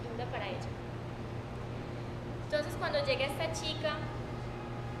dura para ella. Entonces cuando llega esta chica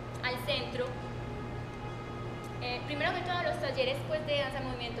al centro, primero que todo los talleres pues, de Danza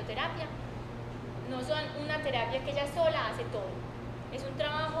Movimiento Terapia no son una terapia que ella sola hace todo. Es un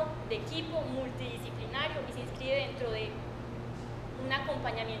trabajo de equipo multidisciplinario y se inscribe dentro de un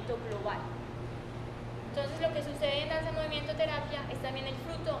acompañamiento global. Entonces lo que sucede en Danza Movimiento Terapia es también el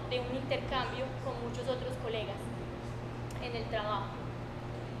fruto de un intercambio con muchos otros colegas en el trabajo.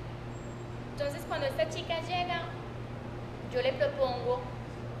 Entonces cuando esta chica llega, yo le propongo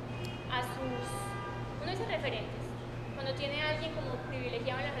a uno dice referentes, cuando tiene a alguien como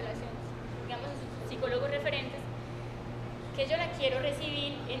privilegiado en las relaciones, digamos sus psicólogos referentes, que yo la quiero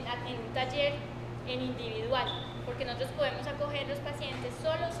recibir en un taller en individual, porque nosotros podemos acoger los pacientes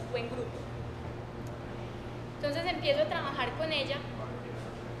solos o en grupo. Entonces empiezo a trabajar con ella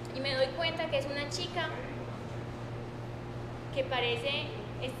y me doy cuenta que es una chica que parece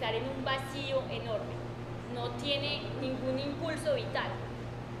estar en un vacío enorme, no tiene ningún impulso vital,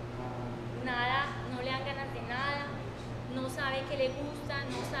 nada, no le dan ganas de nada, no sabe qué le gusta,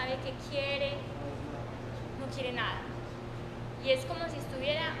 no sabe qué quiere, no quiere nada. Y es como si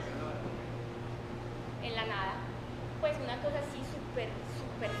estuviera en la nada, pues una cosa así súper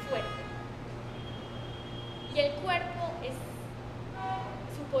fuerte. Y el cuerpo es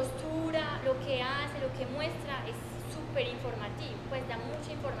su postura, lo que hace, lo que muestra es súper informativo, pues da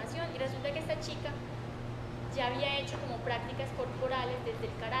mucha información. Y resulta que esta chica ya había hecho como prácticas corporales desde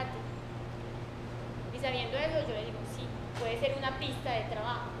el karate. Y sabiendo eso, yo le digo, sí, puede ser una pista de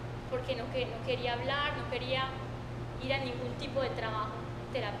trabajo, porque no quería hablar, no quería ir a ningún tipo de trabajo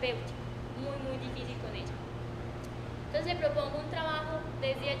terapéutico, muy difícil con ella. Entonces le propongo un trabajo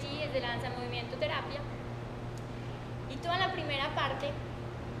desde allí, desde la Danza Movimiento Terapia, y toda la primera parte,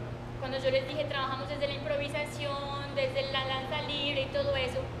 cuando yo les dije trabajamos desde la improvisación, desde la danza libre y todo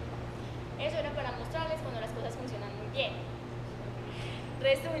eso era para mostrarles cuando las cosas funcionan muy bien.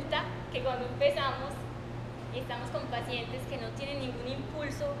 Resulta que cuando empezamos y estamos con pacientes que no tienen ningún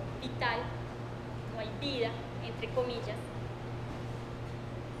impulso vital, no hay vida, entre comillas,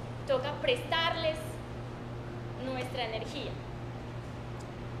 toca prestarles nuestra energía.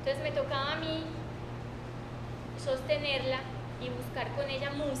 Entonces me tocaba a mí sostenerla y buscar con ella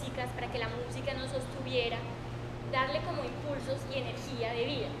músicas para que la música nos sostuviera, darle como impulsos y energía de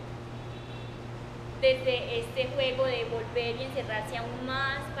vida. Desde este juego de volver y encerrarse aún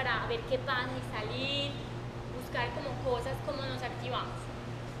más para ver qué pasa y salir, buscar como cosas, cómo nos activamos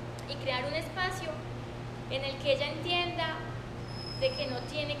y crear un espacio en el que ella entienda de que no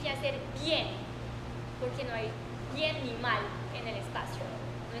tiene que hacer bien, porque no hay bien ni mal en el espacio,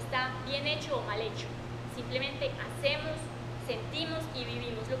 no está bien hecho o mal hecho, simplemente hacemos, sentimos y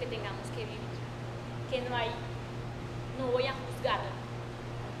vivimos lo que tengamos que vivir, que no voy a juzgarla.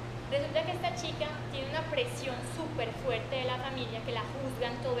 Resulta que esta chica tiene una presión súper fuerte de la familia que la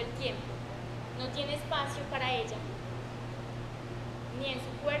juzgan todo el tiempo, no tiene espacio para ella, ni en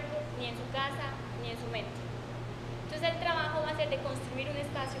su cuerpo, ni en su casa, ni en su mente. Entonces el trabajo va a ser de construir un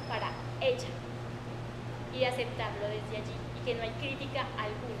espacio para ella y de aceptarlo desde allí y que no hay crítica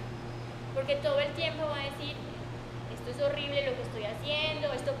alguna, porque todo el tiempo va a decir, esto es horrible lo que estoy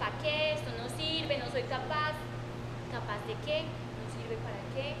haciendo, esto para qué, esto no sirve, no soy capaz. ¿Capaz de qué? ¿No sirve para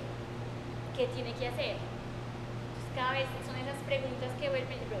qué? ¿Qué tiene que hacer? Entonces cada vez son esas preguntas que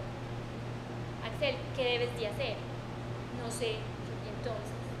vuelven, pero, Axel, ¿qué debes de hacer? No sé.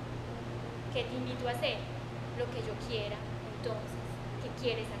 Entonces, ¿qué te invito a hacer? Lo que yo quiera. Entonces, ¿qué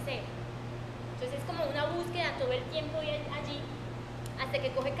quieres hacer? Entonces es como una búsqueda todo el tiempo allí, hasta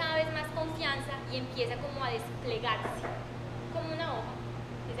que coge cada vez más confianza y empieza como a desplegarse, como una hoja,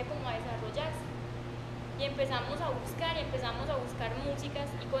 empieza como a desarrollarse. Y empezamos a buscar músicas,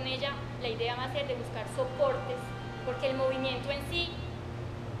 y con ella la idea va a ser de buscar soportes, porque el movimiento en sí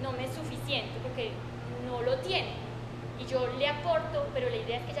no me es suficiente, porque no lo tiene, y yo le aporto, pero la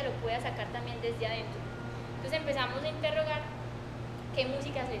idea es que ella lo pueda sacar también desde adentro. Entonces empezamos a interrogar qué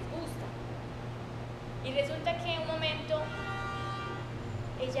músicas les gusta, y resulta que en un momento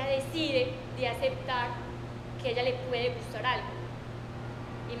ella decide de aceptar que a ella le puede gustar algo,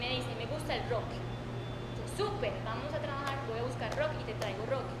 y me dice, me gusta el rock. Yo, súper, vamos a trabajar, voy a buscar rock y te traigo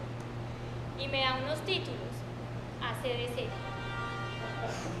rock. Y me da unos títulos, ACDC.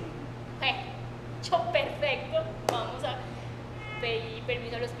 Yo, perfecto, vamos a pedir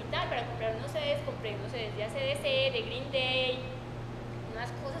permiso al hospital para comprar unos CDs, compré unos CDs de ACDC, de Green Day,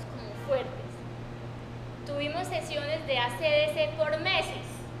 unas cosas como fuertes. Tuvimos sesiones de ACDC por meses,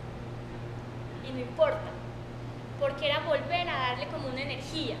 y no importa, porque era volver a darle como una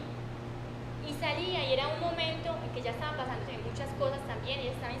energía. Y salía, y era un momento en que ya estaban pasándose muchas cosas también,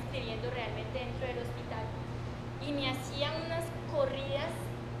 ella estaba inscribiendo realmente dentro del hospital, y me hacían unas corridas,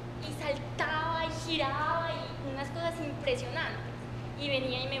 y saltaba, y giraba, y unas cosas impresionantes, y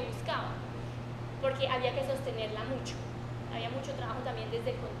venía y me buscaba, porque había que sostenerla mucho, había mucho trabajo también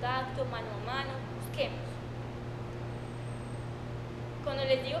desde el contacto, mano a mano, busquemos. Cuando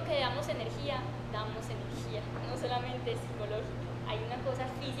les digo que damos energía, no solamente psicológica, hay una cosa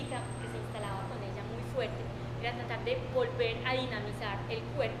física que se instalaba con ella muy fuerte, era tratar de volver a dinamizar el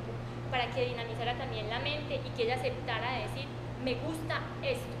cuerpo, para que dinamizara también la mente, y que ella aceptara decir, me gusta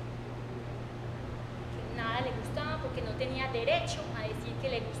esto. Que nada le gustaba, porque no tenía derecho a decir que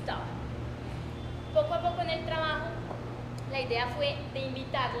le gustaba. Poco a poco en el trabajo, la idea fue de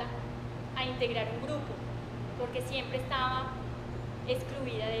invitarla a integrar un grupo, porque siempre estaba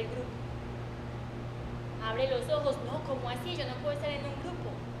excluida del grupo. Abre los ojos, no, ¿cómo así? Yo no puedo estar en un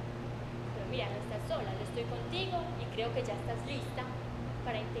grupo. Pero mira, no estás sola, yo estoy contigo y creo que ya estás lista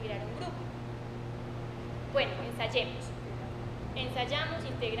para integrar un grupo. Bueno, ensayemos. Ensayamos,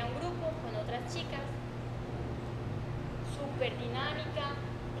 integra un grupo con otras chicas, súper dinámica,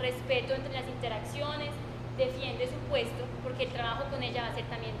 respeto entre las interacciones, defiende su puesto, porque el trabajo con ella va a ser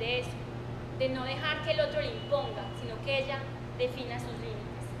también de eso, de no dejar que el otro le imponga, sino que ella defina sus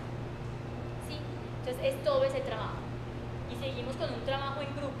límites. ¿Sí? Entonces es todo ese trabajo. Y seguimos con un trabajo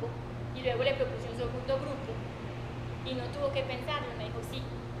en grupo, y luego le propuse un segundo grupo, y no tuvo que pensarlo, me dijo sí,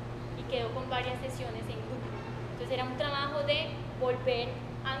 y quedó con varias sesiones en grupo. Entonces era un trabajo de volver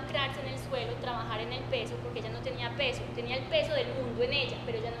a anclarse en el suelo, trabajar en el peso, porque ella no tenía peso, tenía el peso del mundo en ella,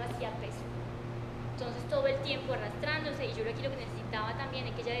 pero ella no hacía peso. Entonces todo el tiempo arrastrándose, y yo aquí lo que necesitaba también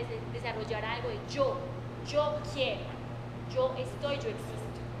es que ella desarrollara algo de yo quiero, yo estoy, yo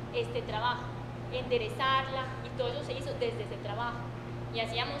existo, este trabajo, enderezarla, y todo eso se hizo desde ese trabajo. Y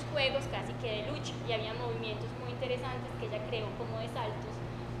hacíamos juegos casi que de lucha, y había movimientos muy interesantes que ella creó, como de saltos,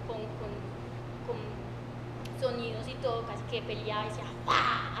 con sonidos y todo, casi que peleaba y decía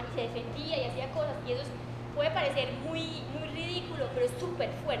 ¡pah! Y se defendía y hacía cosas, y eso puede parecer muy ridículo, pero es súper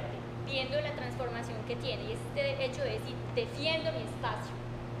fuerte, viendo la transformación que tiene, y este hecho de decir, defiendo mi espacio,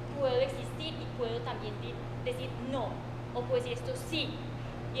 puedo existir y puedo también decir no, o puedo decir esto sí,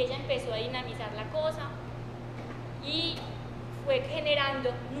 y ella empezó a dinamizar la cosa, y fue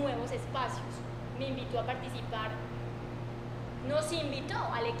generando nuevos espacios, me invitó a participar, nos invitó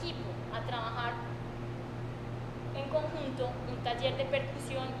al equipo a trabajar en conjunto un taller de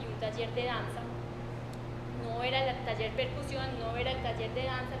percusión y un taller de danza. No era el taller percusión, no era el taller de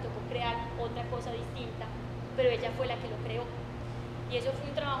danza, tocó crear otra cosa distinta, pero ella fue la que lo creó. Y eso fue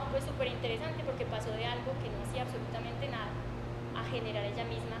un trabajo pues súper interesante, porque pasó de algo que no hacía absolutamente nada a generar ella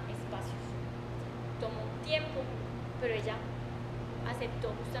misma espacios. Tomó tiempo, pero ella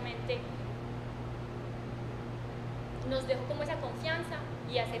aceptó justamente, nos dejó como esa confianza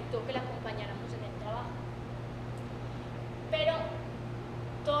y aceptó que la acompañáramos en el trabajo. Pero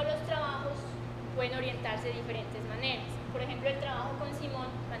todos los trabajos pueden orientarse de diferentes maneras. Por ejemplo, el trabajo con Simón,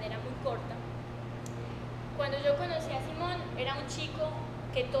 de manera muy corta. Cuando yo conocí a Simón, era un chico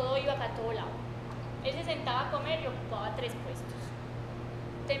que todo iba para todo lado. Él se sentaba a comer y ocupaba 3 puestos.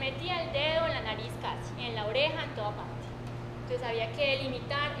 Te metía el dedo casi, en la oreja, en toda parte. Entonces había que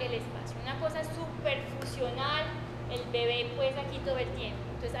delimitar el espacio. Una cosa súper funcional, el bebé pues aquí todo el tiempo.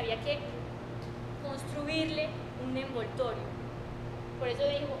 Entonces había que construirle un envoltorio. Por eso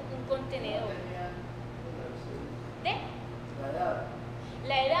digo un contenedor. ¿De? La edad.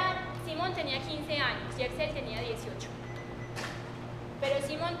 La edad, Simón tenía 15 años y Axel tenía 18. Pero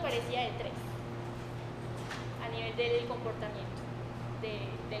Simón parecía de 3 a nivel del comportamiento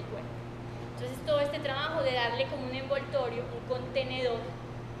del cuerpo. Entonces todo este trabajo de darle como un envoltorio, un contenedor,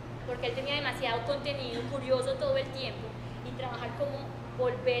 porque él tenía demasiado contenido curioso todo el tiempo, y trabajar como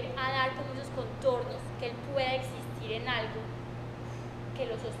volver a dar como esos contornos, que él pueda existir en algo que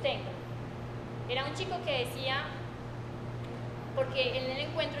lo sostenga. Era un chico que decía, porque en el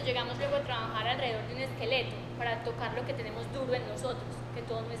encuentro llegamos luego a trabajar alrededor de un esqueleto para tocar lo que tenemos duro en nosotros, que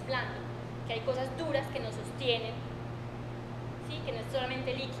todo no es blando, que hay cosas duras que nos sostienen, ¿sí? Que no es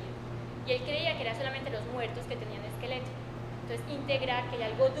solamente líquido. Y él creía que era solamente los muertos que tenían esqueleto. Entonces, integrar que hay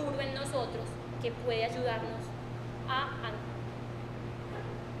algo duro en nosotros que puede ayudarnos a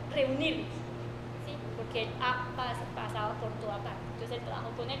reunirnos, ¿sí? Porque él ha pasado por toda parte. Entonces, el trabajo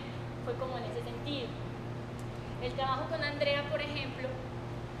con él fue como en ese sentido. El trabajo con Andrea, por ejemplo,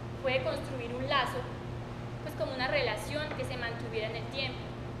 fue construir un lazo, pues como una relación que se mantuviera en el tiempo,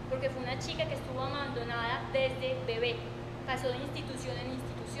 porque fue una chica que estuvo abandonada desde bebé, pasó de institución en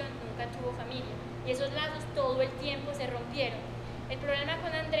institución, nunca tuvo familia, y esos lazos todo el tiempo se rompieron. El problema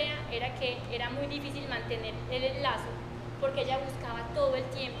con Andrea era que era muy difícil mantener el lazo, porque ella buscaba todo el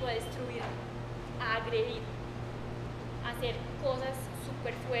tiempo a destruir, a agredir, a hacer cosas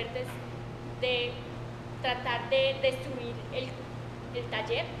súper fuertes, de tratar de destruir el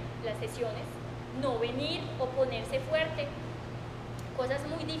taller, las sesiones, no venir o ponerse fuerte, cosas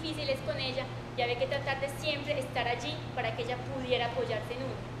muy difíciles con ella, y había que tratar de siempre estar allí para que ella pudiera apoyarse en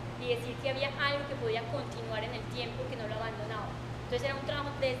uno y decir que había algo que podía continuar en el tiempo, que no lo abandonaba. Entonces era un trabajo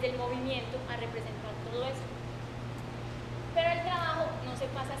desde el movimiento a representar todo eso. Pero el trabajo no se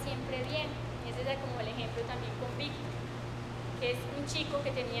pasa siempre bien, y ese es como el ejemplo también con Víctor, que es un chico que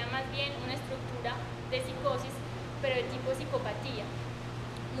tenía más bien una estructura de psicosis, pero de tipo psicopatía.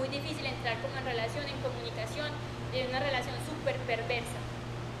 Muy difícil entrar como en relación, en comunicación, y en una relación súper perversa.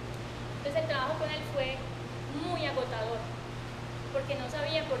 Entonces el trabajo con él fue muy agotador, porque no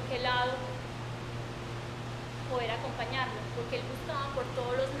sabía por qué lado poder acompañarlo, porque él buscaba por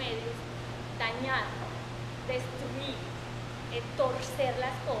todos los medios dañar, destruir, torcer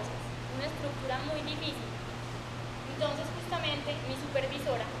las cosas, una estructura muy difícil. Entonces justamente mi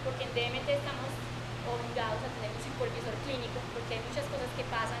supervisora, porque en DMT estamos obligados a tener un supervisor clínico, porque hay muchas cosas que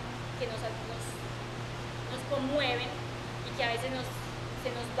pasan que nos conmueven y que a veces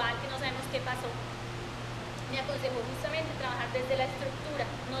se nos van, que no sabemos qué pasó. Me aconsejó justamente trabajar desde la estructura,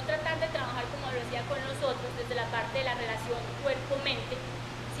 no tratar de trabajar como lo hacía con nosotros, desde la parte de la relación cuerpo-mente,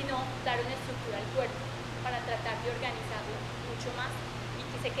 sino dar una estructura al cuerpo para tratar de organizarlo mucho más, y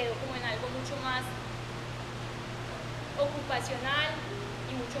que se quedó como en algo mucho más ocupacional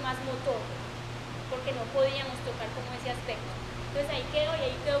y mucho más motor, porque no podíamos tocar como ese aspecto. Entonces ahí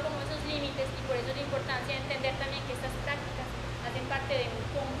quedó como esos límites, y por eso la importancia de entender también que estas prácticas hacen parte de un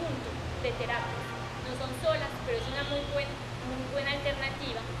conjunto de terapias. No son solas, pero es una muy buena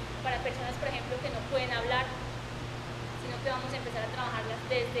alternativa para personas, por ejemplo, que no pueden hablar, sino que vamos a empezar a trabajarlas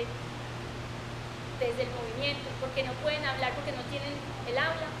desde el movimiento, porque no pueden hablar porque no tienen el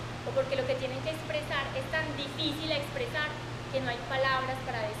habla, o porque lo que tienen que expresar es tan difícil a expresar que no hay palabras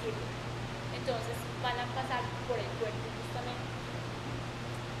para decirlo. Entonces van a pasar por el cuerpo justamente.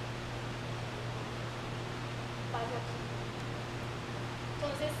 Paso aquí.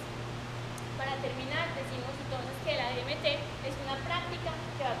 Entonces, para terminar, decimos entonces que la DMT es una práctica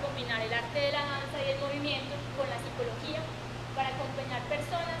que va a combinar el arte de la danza y el movimiento con la psicología para acompañar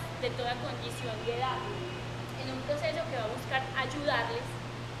personas de toda condición y edad en un proceso que va a buscar ayudarles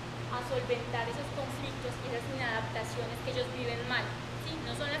a solventar esos conflictos y esas inadaptaciones que ellos viven mal. ¿Sí?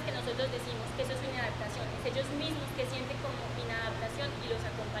 No son las que nosotros decimos que eso es una inadaptación, es ellos mismos que sienten como inadaptación y los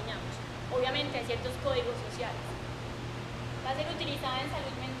acompañamos. Obviamente hay ciertos códigos sociales. Va a ser utilizada en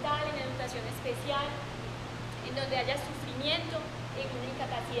salud mental, en educación especial, en donde haya sufrimiento y una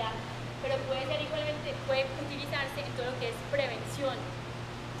incapacidad, pero puede utilizarse en todo lo que es prevención,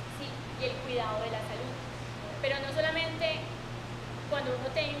 ¿sí? Y el cuidado de la salud. Pero no solamente cuando uno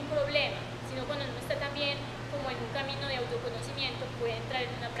tiene un problema, sino cuando uno está también como en un camino de autoconocimiento, puede entrar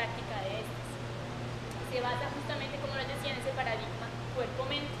en una práctica de estas. Se basa justamente, como les decía, en ese paradigma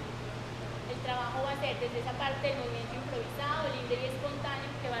cuerpo-mente. El trabajo va a ser desde esa parte del movimiento improvisado, libre y espontáneo,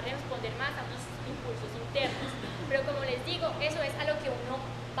 que va a responder más a unos impulsos internos. Pero como les digo, eso es a lo que uno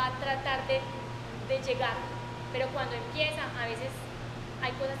va a tratar de de llegar, pero cuando empieza a veces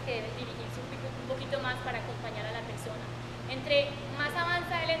hay cosas que deben dirigirse un poquito más para acompañar a la persona. Entre más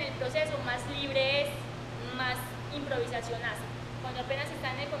avanza él en el proceso, más libre es, más improvisación hace. Cuando apenas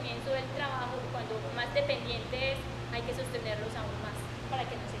está en el comienzo del trabajo, cuando más dependiente es, hay que sostenerlos aún más para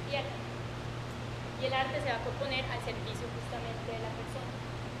que no se pierdan. Y el arte se va a componer al servicio justamente de la persona.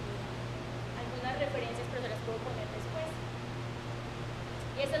 Algunas referencias, pero se las puedo poner después.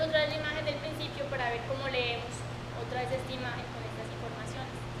 Y esta es otra vez la imagen del principio para ver cómo leemos otra vez esta imagen con estas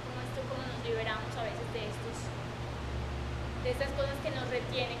informaciones. Cómo nos liberamos a veces de estas cosas que nos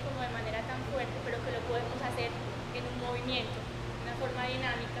retienen como de manera tan fuerte, pero que lo podemos hacer en un movimiento, de una forma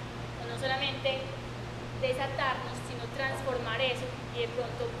dinámica, o no solamente desatarnos, sino transformar eso y de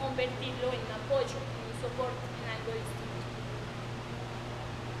pronto convertirlo en un apoyo, en un soporte, en algo distinto.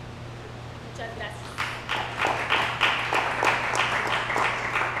 Muchas gracias.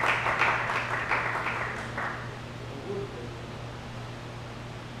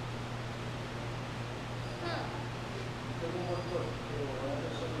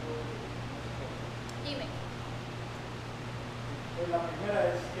 Dime. Pues la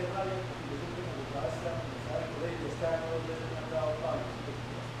primera es que rabia, porque yo siempre me gustaba estar en el colegio, este año 2 veces me han dado Paula.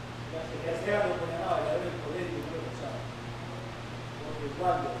 Este año ponían a bailar en el colegio y yo lo usaba. Porque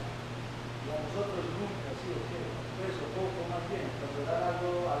igual, y a nosotros nunca, sí o qué, pues o poco más bien, cuando era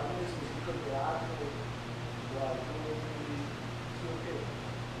algo específico de teatro o algo, sí o qué,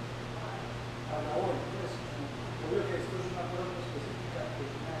 a la hora, pues, yo veo que esto es una cosa muy específica, que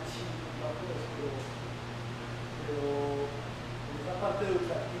es una chica, pues, pero esa parte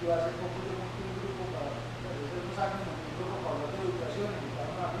educativa, hace poco yo monté un grupo para, hace unos años monté un grupo para hablar de educación,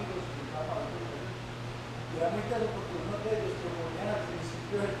 invitaron amigos, invitaron a hablar de educación. Y era muy claro porque uno de ellos proponían al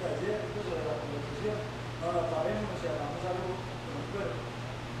principio del taller, sobre la conversación, no la paremos y hagamos algo con el cuerpo.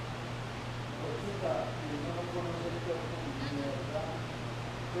 Por puta, y uno no conoce el cuerpo ni mierda,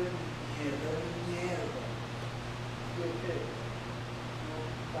 pues mierda. Yo qué,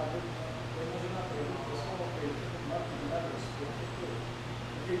 tal vez tenemos una pregunta, es como que una primera respuesta.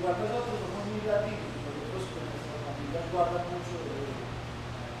 Porque igual nosotros somos muy latinos, nosotros con nuestras familias guardan mucho de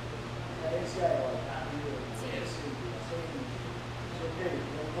la herencia de bailar y de verse y de hacer. Yo que,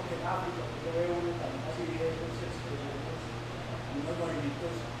 lo mismo que en África, yo veo también así esos expresiones, unos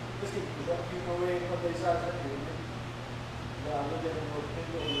movimientos, pues que incluso aquí uno ve cuando hay salsa que vienen, ya hablo del norte,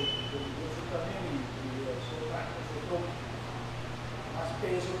 religioso también y de eso, otro más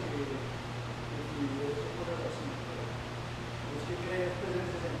peso que eso, cosas así. ¿Vos qué crees pues, en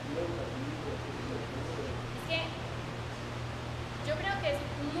ese sentido educativo? Es que yo creo que es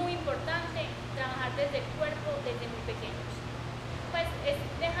muy importante trabajar desde el cuerpo desde muy pequeños. Pues es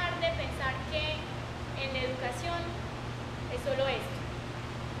dejar de pensar que en la educación es solo esto.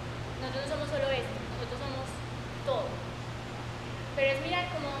 Nosotros no somos solo esto, nosotros somos todo. Pero es mirar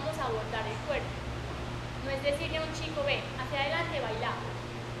cómo vamos a abordar el cuerpo. No es decirle a un chico, ve, hacia adelante bailamos,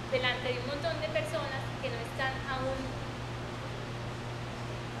 delante de un montón de personas que no están aún,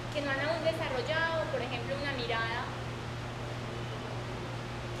 que no han aún desarrollado, por ejemplo, una mirada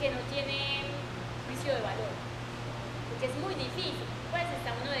que no tiene juicio de valor. Porque es muy difícil, pues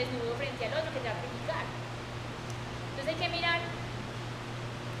está uno desnudo frente al otro que te va a criticar. Entonces hay que mirar,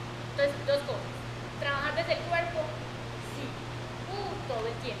 entonces, dos cosas, trabajar desde el cuerpo, sí, todo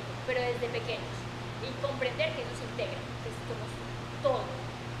el tiempo, pero desde pequeños. Y comprender que eso se integra, que somos todo.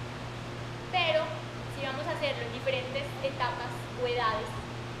 Pero si vamos a hacerlo en diferentes etapas o edades,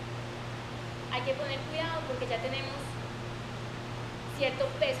 hay que poner cuidado porque ya tenemos cierto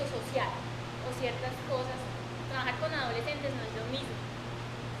peso social o ciertas cosas. Trabajar con adolescentes no es lo mismo.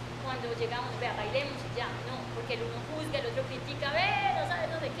 Cuando llegamos, vea, bailemos y ya, no, porque el uno juzga, el otro critica, ve, no sabes,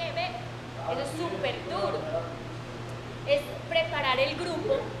 no sé qué, ve. Eso es súper duro. Es preparar el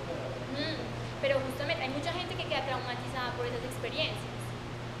grupo. Pero justamente hay mucha gente que queda traumatizada por esas experiencias,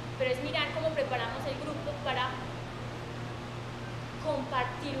 pero es mirar cómo preparamos el grupo para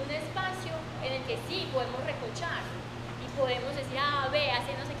compartir un espacio en el que sí podemos recochar y podemos decir, ve,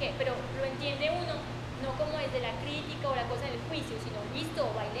 hace no sé qué, pero lo entiende uno no como desde la crítica o la cosa del juicio, sino listo,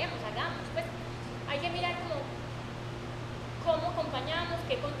 bailemos, hagamos. Pues hay que mirar cómo acompañamos,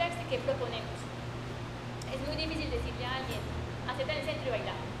 qué contexto y qué proponemos. Es muy difícil decirle a alguien, hacete en el centro y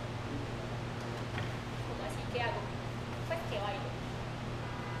bailamos. ¿Qué hago? Pues que bailo.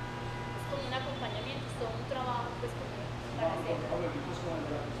 Es como un acompañamiento, es todo un trabajo pues, como para hacer.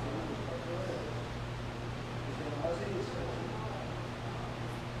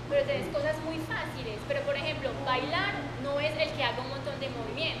 Pero tenés cosas muy fáciles. Pero por ejemplo, bailar no es el que haga un montón de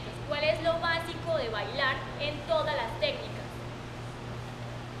movimientos. ¿Cuál es lo básico de bailar en todas las técnicas?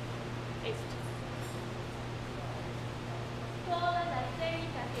 Esto. todas las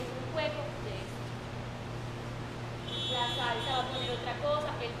técnicas, es un juego de esto. La salsa va a poner otra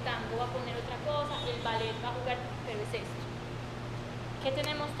cosa, el tango va a poner otra cosa, el ballet va a jugar, pero es esto. ¿Qué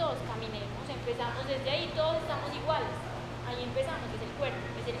tenemos todos? Caminemos, empezamos desde ahí, todos estamos iguales. Ahí empezamos, es el cuerpo,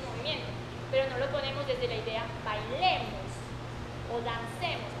 es el movimiento, pero no lo ponemos desde la idea bailemos o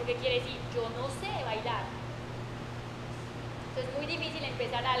dancemos, porque quiere decir yo no sé bailar. Entonces es muy difícil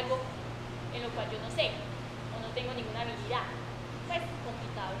empezar algo en lo cual yo no sé o no tengo ninguna habilidad. Pues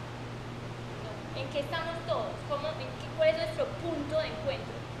complicado. No. ¿En qué estamos todos? ¿Cuál es nuestro punto de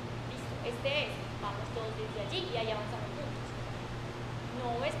encuentro? Listo, este es, vamos todos desde allí y ahí avanzamos juntos.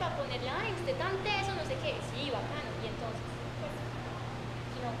 No es para ponerle, ay, usted tan teso, no sé qué, sí, bacano, y entonces, pues,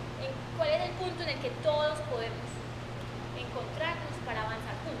 sino cuál es el punto en el que todos podemos encontrarnos para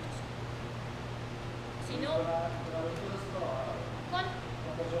avanzar juntos. Si no, con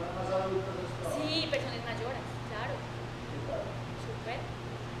personas más adultas. sí, personas mayores, claro, súper,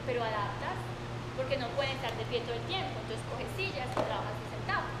 pero adaptas, porque no pueden estar de pie todo el tiempo, entonces coges sillas y trabajas de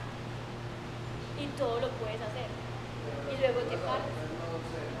sentado, y todo lo puedes hacer, y luego te paras.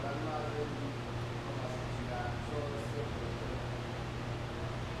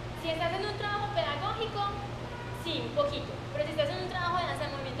 Si estás en un trabajo pedagógico, sí, un poquito. Pero si estás en un trabajo de danza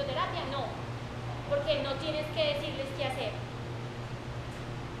movimiento terapia, no. Porque no tienes que decirles qué hacer.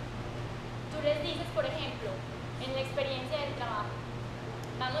 Tú les dices, por ejemplo, en la experiencia del trabajo,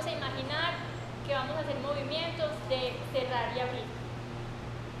 vamos a imaginar que vamos a hacer movimientos de cerrar y abrir.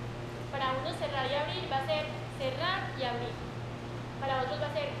 Para unos cerrar y abrir va a ser cerrar y abrir. Para otros va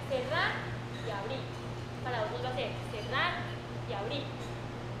a ser cerrar y abrir. Para otros va a ser cerrar y abrir.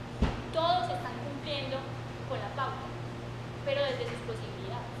 Todos están cumpliendo con la pauta, pero desde sus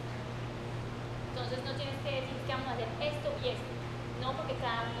posibilidades. Entonces no tienes que decir que vamos a hacer esto y esto, no, porque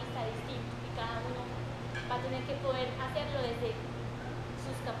cada uno está distinto y cada uno va a tener que poder hacerlo desde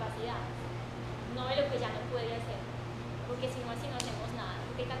sus capacidades, no de lo que ya no puede hacer, porque si no así no hacemos nada,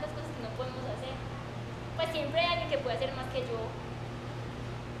 porque hay tantas cosas que no podemos hacer, pues siempre hay alguien que puede hacer más que yo.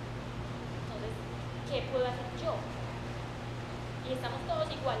 Entonces, ¿qué puedo hacer yo? Y estamos todos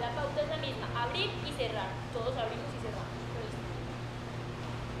igual, la pauta es la misma, abrir y cerrar, todos abrimos y cerramos, pero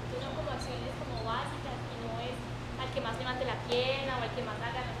entonces son como acciones como básicas y no es al que más levante la pierna o al que más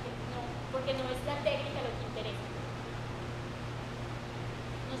haga, no, porque no es la técnica lo que interesa.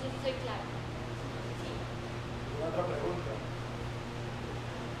 No sé si soy clara. Sí. Otra pregunta.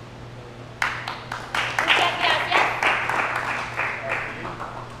 Muchas gracias.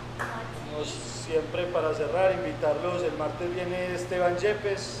 Siempre para cerrar, invitarlos, el martes viene Esteban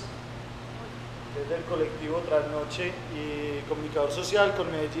Yepes, que es del colectivo Trasnoche y comunicador social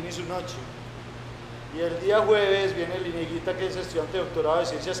con Medellín y su noche. Y el día jueves viene Lineguita, que es estudiante de doctorado de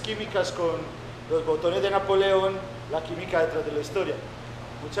Ciencias Químicas, con los botones de Napoleón, la química detrás de la historia.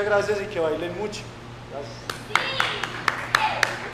 Muchas gracias y que bailen mucho. Gracias.